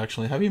done that,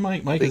 actually. Have you,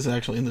 Mike? Mike is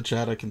actually in the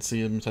chat. I can see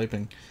him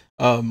typing.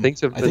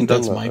 Things have been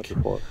done Mike.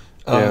 Before.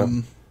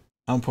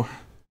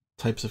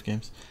 Types of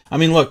games. I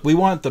mean, look, we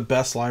want the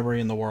best library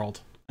in the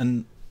world,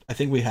 and I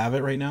think we have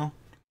it right now.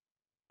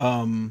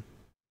 And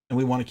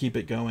we want to keep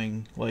it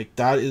going. Like,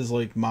 that is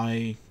like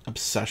my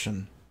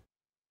obsession,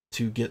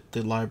 to get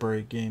the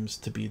library games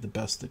to be the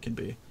best it can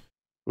be.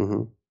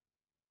 Mm-hmm.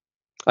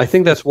 I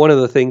think that's one of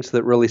the things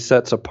that really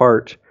sets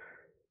apart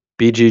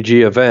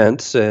BGG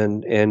Events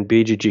and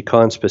BGG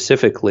Con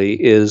specifically,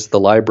 is the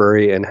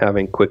library and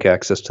having quick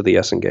access to the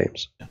Essen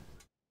games.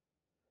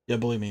 Yeah,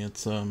 believe me,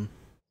 it's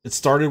it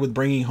started with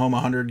bringing home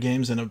 100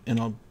 games in a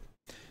oh,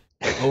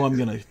 I'm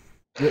gonna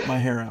rip my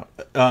hair out.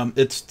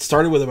 It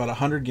started with about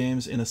 100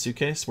 games in a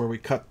suitcase where we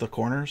cut the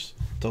corners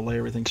to lay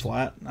everything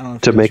flat. I don't know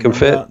if to make them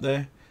fit. That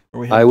day,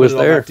 where we had I was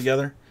there. Back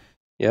together.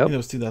 Yep. I think that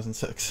was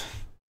 2006.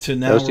 To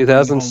now, that was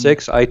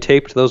 2006. I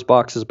taped those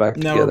boxes back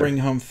together. Now we're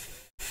bringing home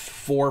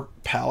 4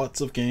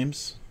 pallets of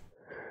games.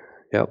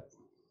 Yep.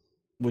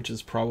 Which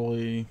is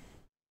probably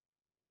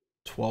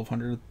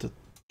 1,200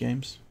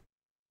 games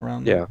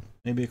around. Yeah.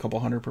 Maybe a couple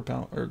hundred per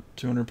pallet, or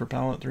 200 per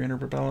pallet, 300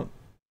 per pallet.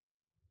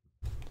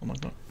 Something like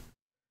that.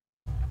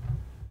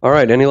 All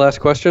right. Any last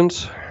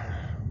questions?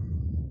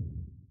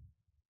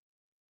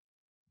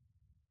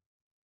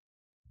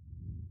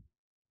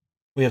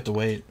 We have to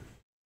wait.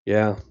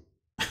 Yeah.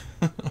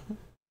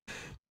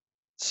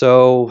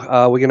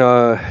 So we're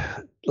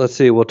gonna, let's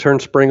see. We'll turn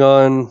spring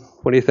on.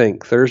 What do you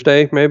think?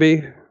 Thursday,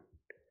 maybe?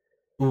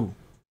 Ooh.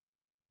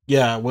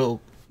 Yeah.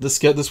 Well,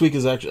 this week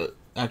is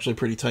actually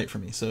pretty tight for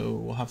me, so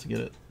we'll have to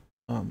get it.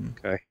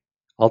 Okay.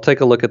 I'll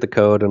take a look at the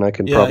code, and I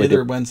can probably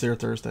either Wednesday or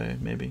Thursday,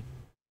 maybe.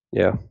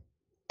 Yeah.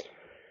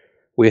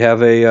 We have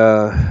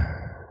the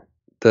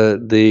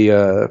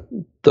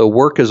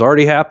work is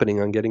already happening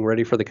on getting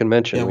ready for the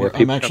convention. Yeah,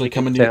 I'm actually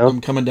coming down.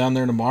 I'm coming down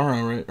there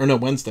tomorrow, right? Or no,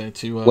 Wednesday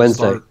to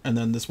start, and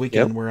then this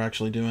weekend we're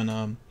actually doing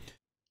a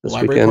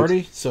library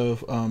party. So,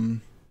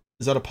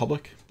 is that a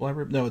public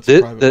library? No, it's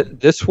private.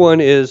 This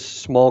one is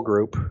small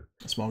group.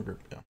 A small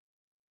group, yeah.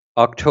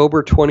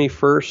 October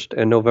 21st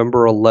and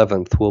November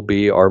 11th will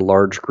be our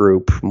large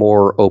group,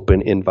 more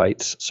open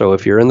invites. So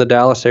if you're in the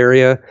Dallas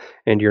area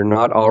and you're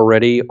not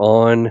already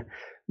on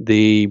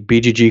the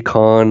BGG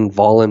Con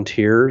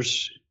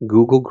volunteers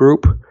Google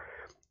group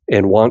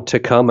and want to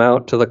come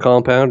out to the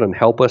compound and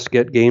help us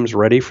get games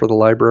ready for the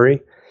library,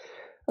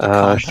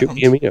 shoot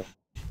me an email.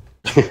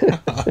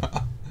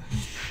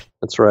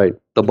 That's right,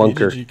 the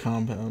bunker. BGG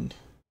compound.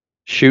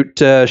 Shoot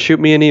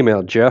me an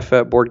email,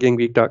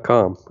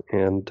 jeff@boardgamegeek.com,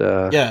 and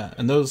yeah,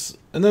 and those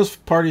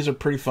parties are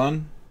pretty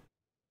fun.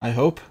 I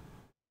hope.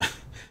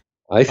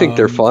 I think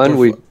they're fun.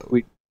 We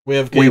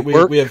have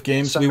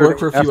games. We work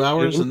for a few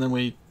hours, and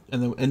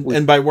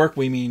then by work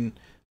we mean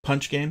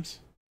punch games,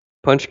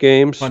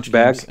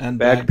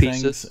 bag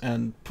pieces,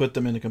 and put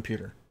them in a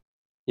computer.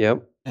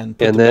 Yep, and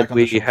then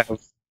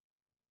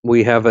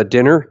we have a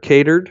dinner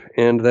catered,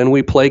 and then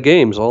we play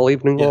games all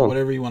evening long.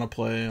 Whatever you want to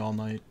play all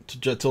night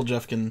till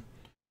Jeff can.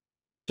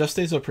 Jeff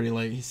stays up pretty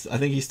late. I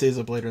think he stays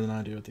up later than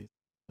I do at these.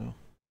 So.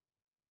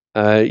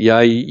 Yeah,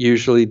 I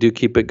usually do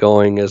keep it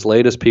going as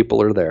late as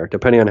people are there,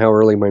 depending on how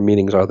early my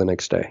meetings are the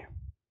next day.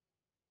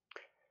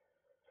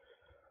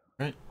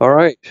 Right. All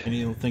right.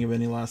 Any think of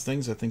any last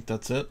things? I think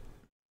that's it.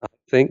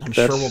 I'm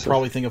sure we'll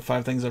probably think of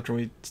 5 things after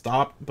we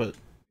stop, but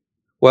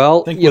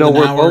well, I think we're an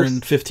hour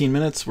and 15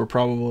 minutes. We're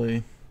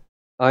probably.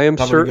 I am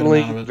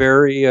certainly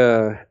very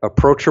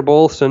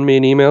approachable. Send me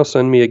an email.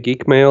 Send me a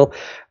geek mail.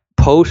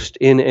 Post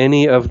in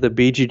any of the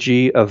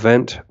BGG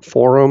event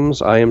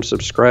forums. I am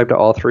subscribed to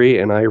all 3,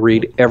 and I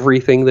read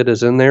everything that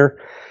is in there,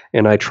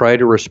 and I try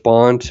to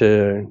respond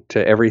to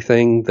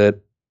everything that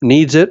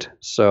needs it.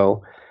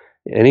 So,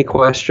 any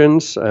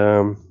questions,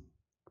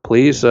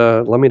 please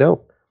let me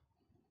know.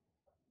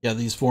 Yeah,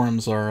 these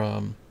forums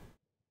are.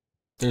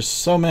 There's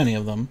so many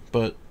of them,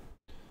 but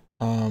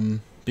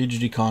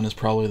BGG Con is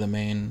probably the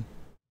main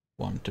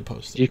one to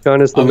post. BGG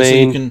Con is the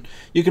main.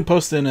 You can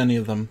post in any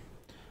of them.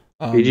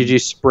 BGG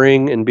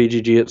Spring and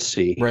BGG at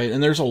Sea. Right,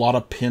 and there's a lot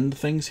of pinned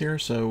things here,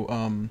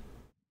 so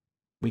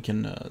we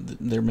can.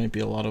 There might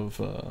be a lot of.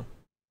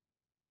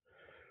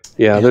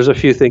 There's a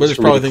few things. But there's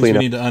probably things we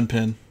need to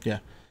unpin. Yeah.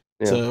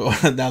 So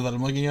now that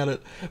I'm looking at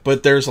it,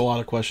 but there's a lot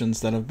of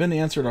questions that have been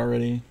answered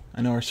already.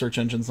 I know our search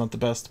engine's not the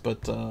best,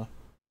 but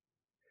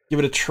give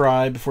it a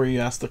try before you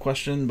ask the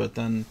question. But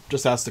then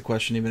just ask the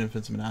question, even if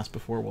it's been asked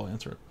before. We'll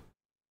answer it.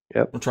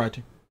 Yep. We'll try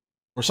to,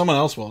 or someone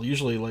else will.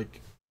 Usually,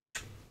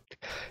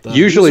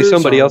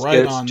 somebody else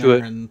gets to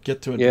it and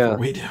get to it before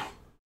we do.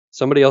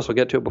 Somebody else will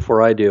get to it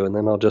before I do, and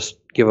then I'll just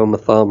give them a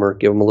thumb or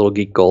give them a little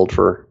geek gold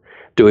for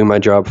doing my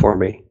job for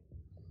me.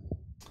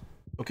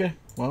 Okay,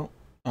 well,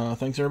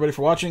 thanks everybody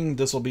for watching.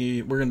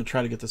 We're going to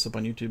try to get this up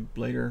on YouTube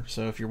later,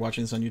 so if you're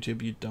watching this on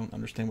YouTube, you don't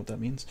understand what that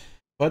means.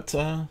 But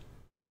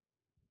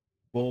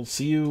we'll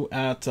see you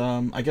at,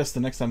 I guess the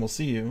next time we'll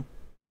see you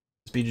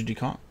It's BGG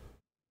Con.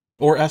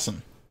 Or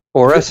Essen.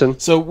 Or Essen.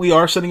 So we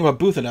are setting up a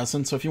booth at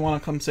Essen, so if you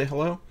want to come say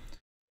hello.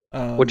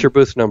 What's your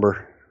booth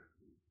number?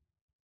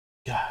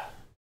 God.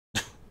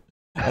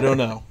 I don't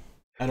know.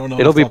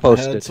 It'll be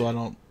posted. Head, so I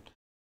don't.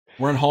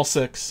 We're in Hall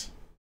 6.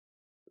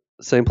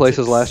 Same place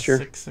as last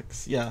year?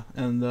 6. Yeah,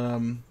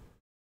 and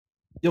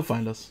you'll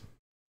find us.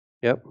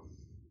 Yep.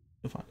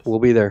 You'll find us. We'll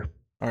be there.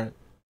 All right.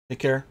 Take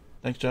care.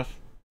 Thanks, Jeff.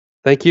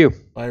 Thank you.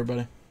 Bye,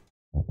 everybody.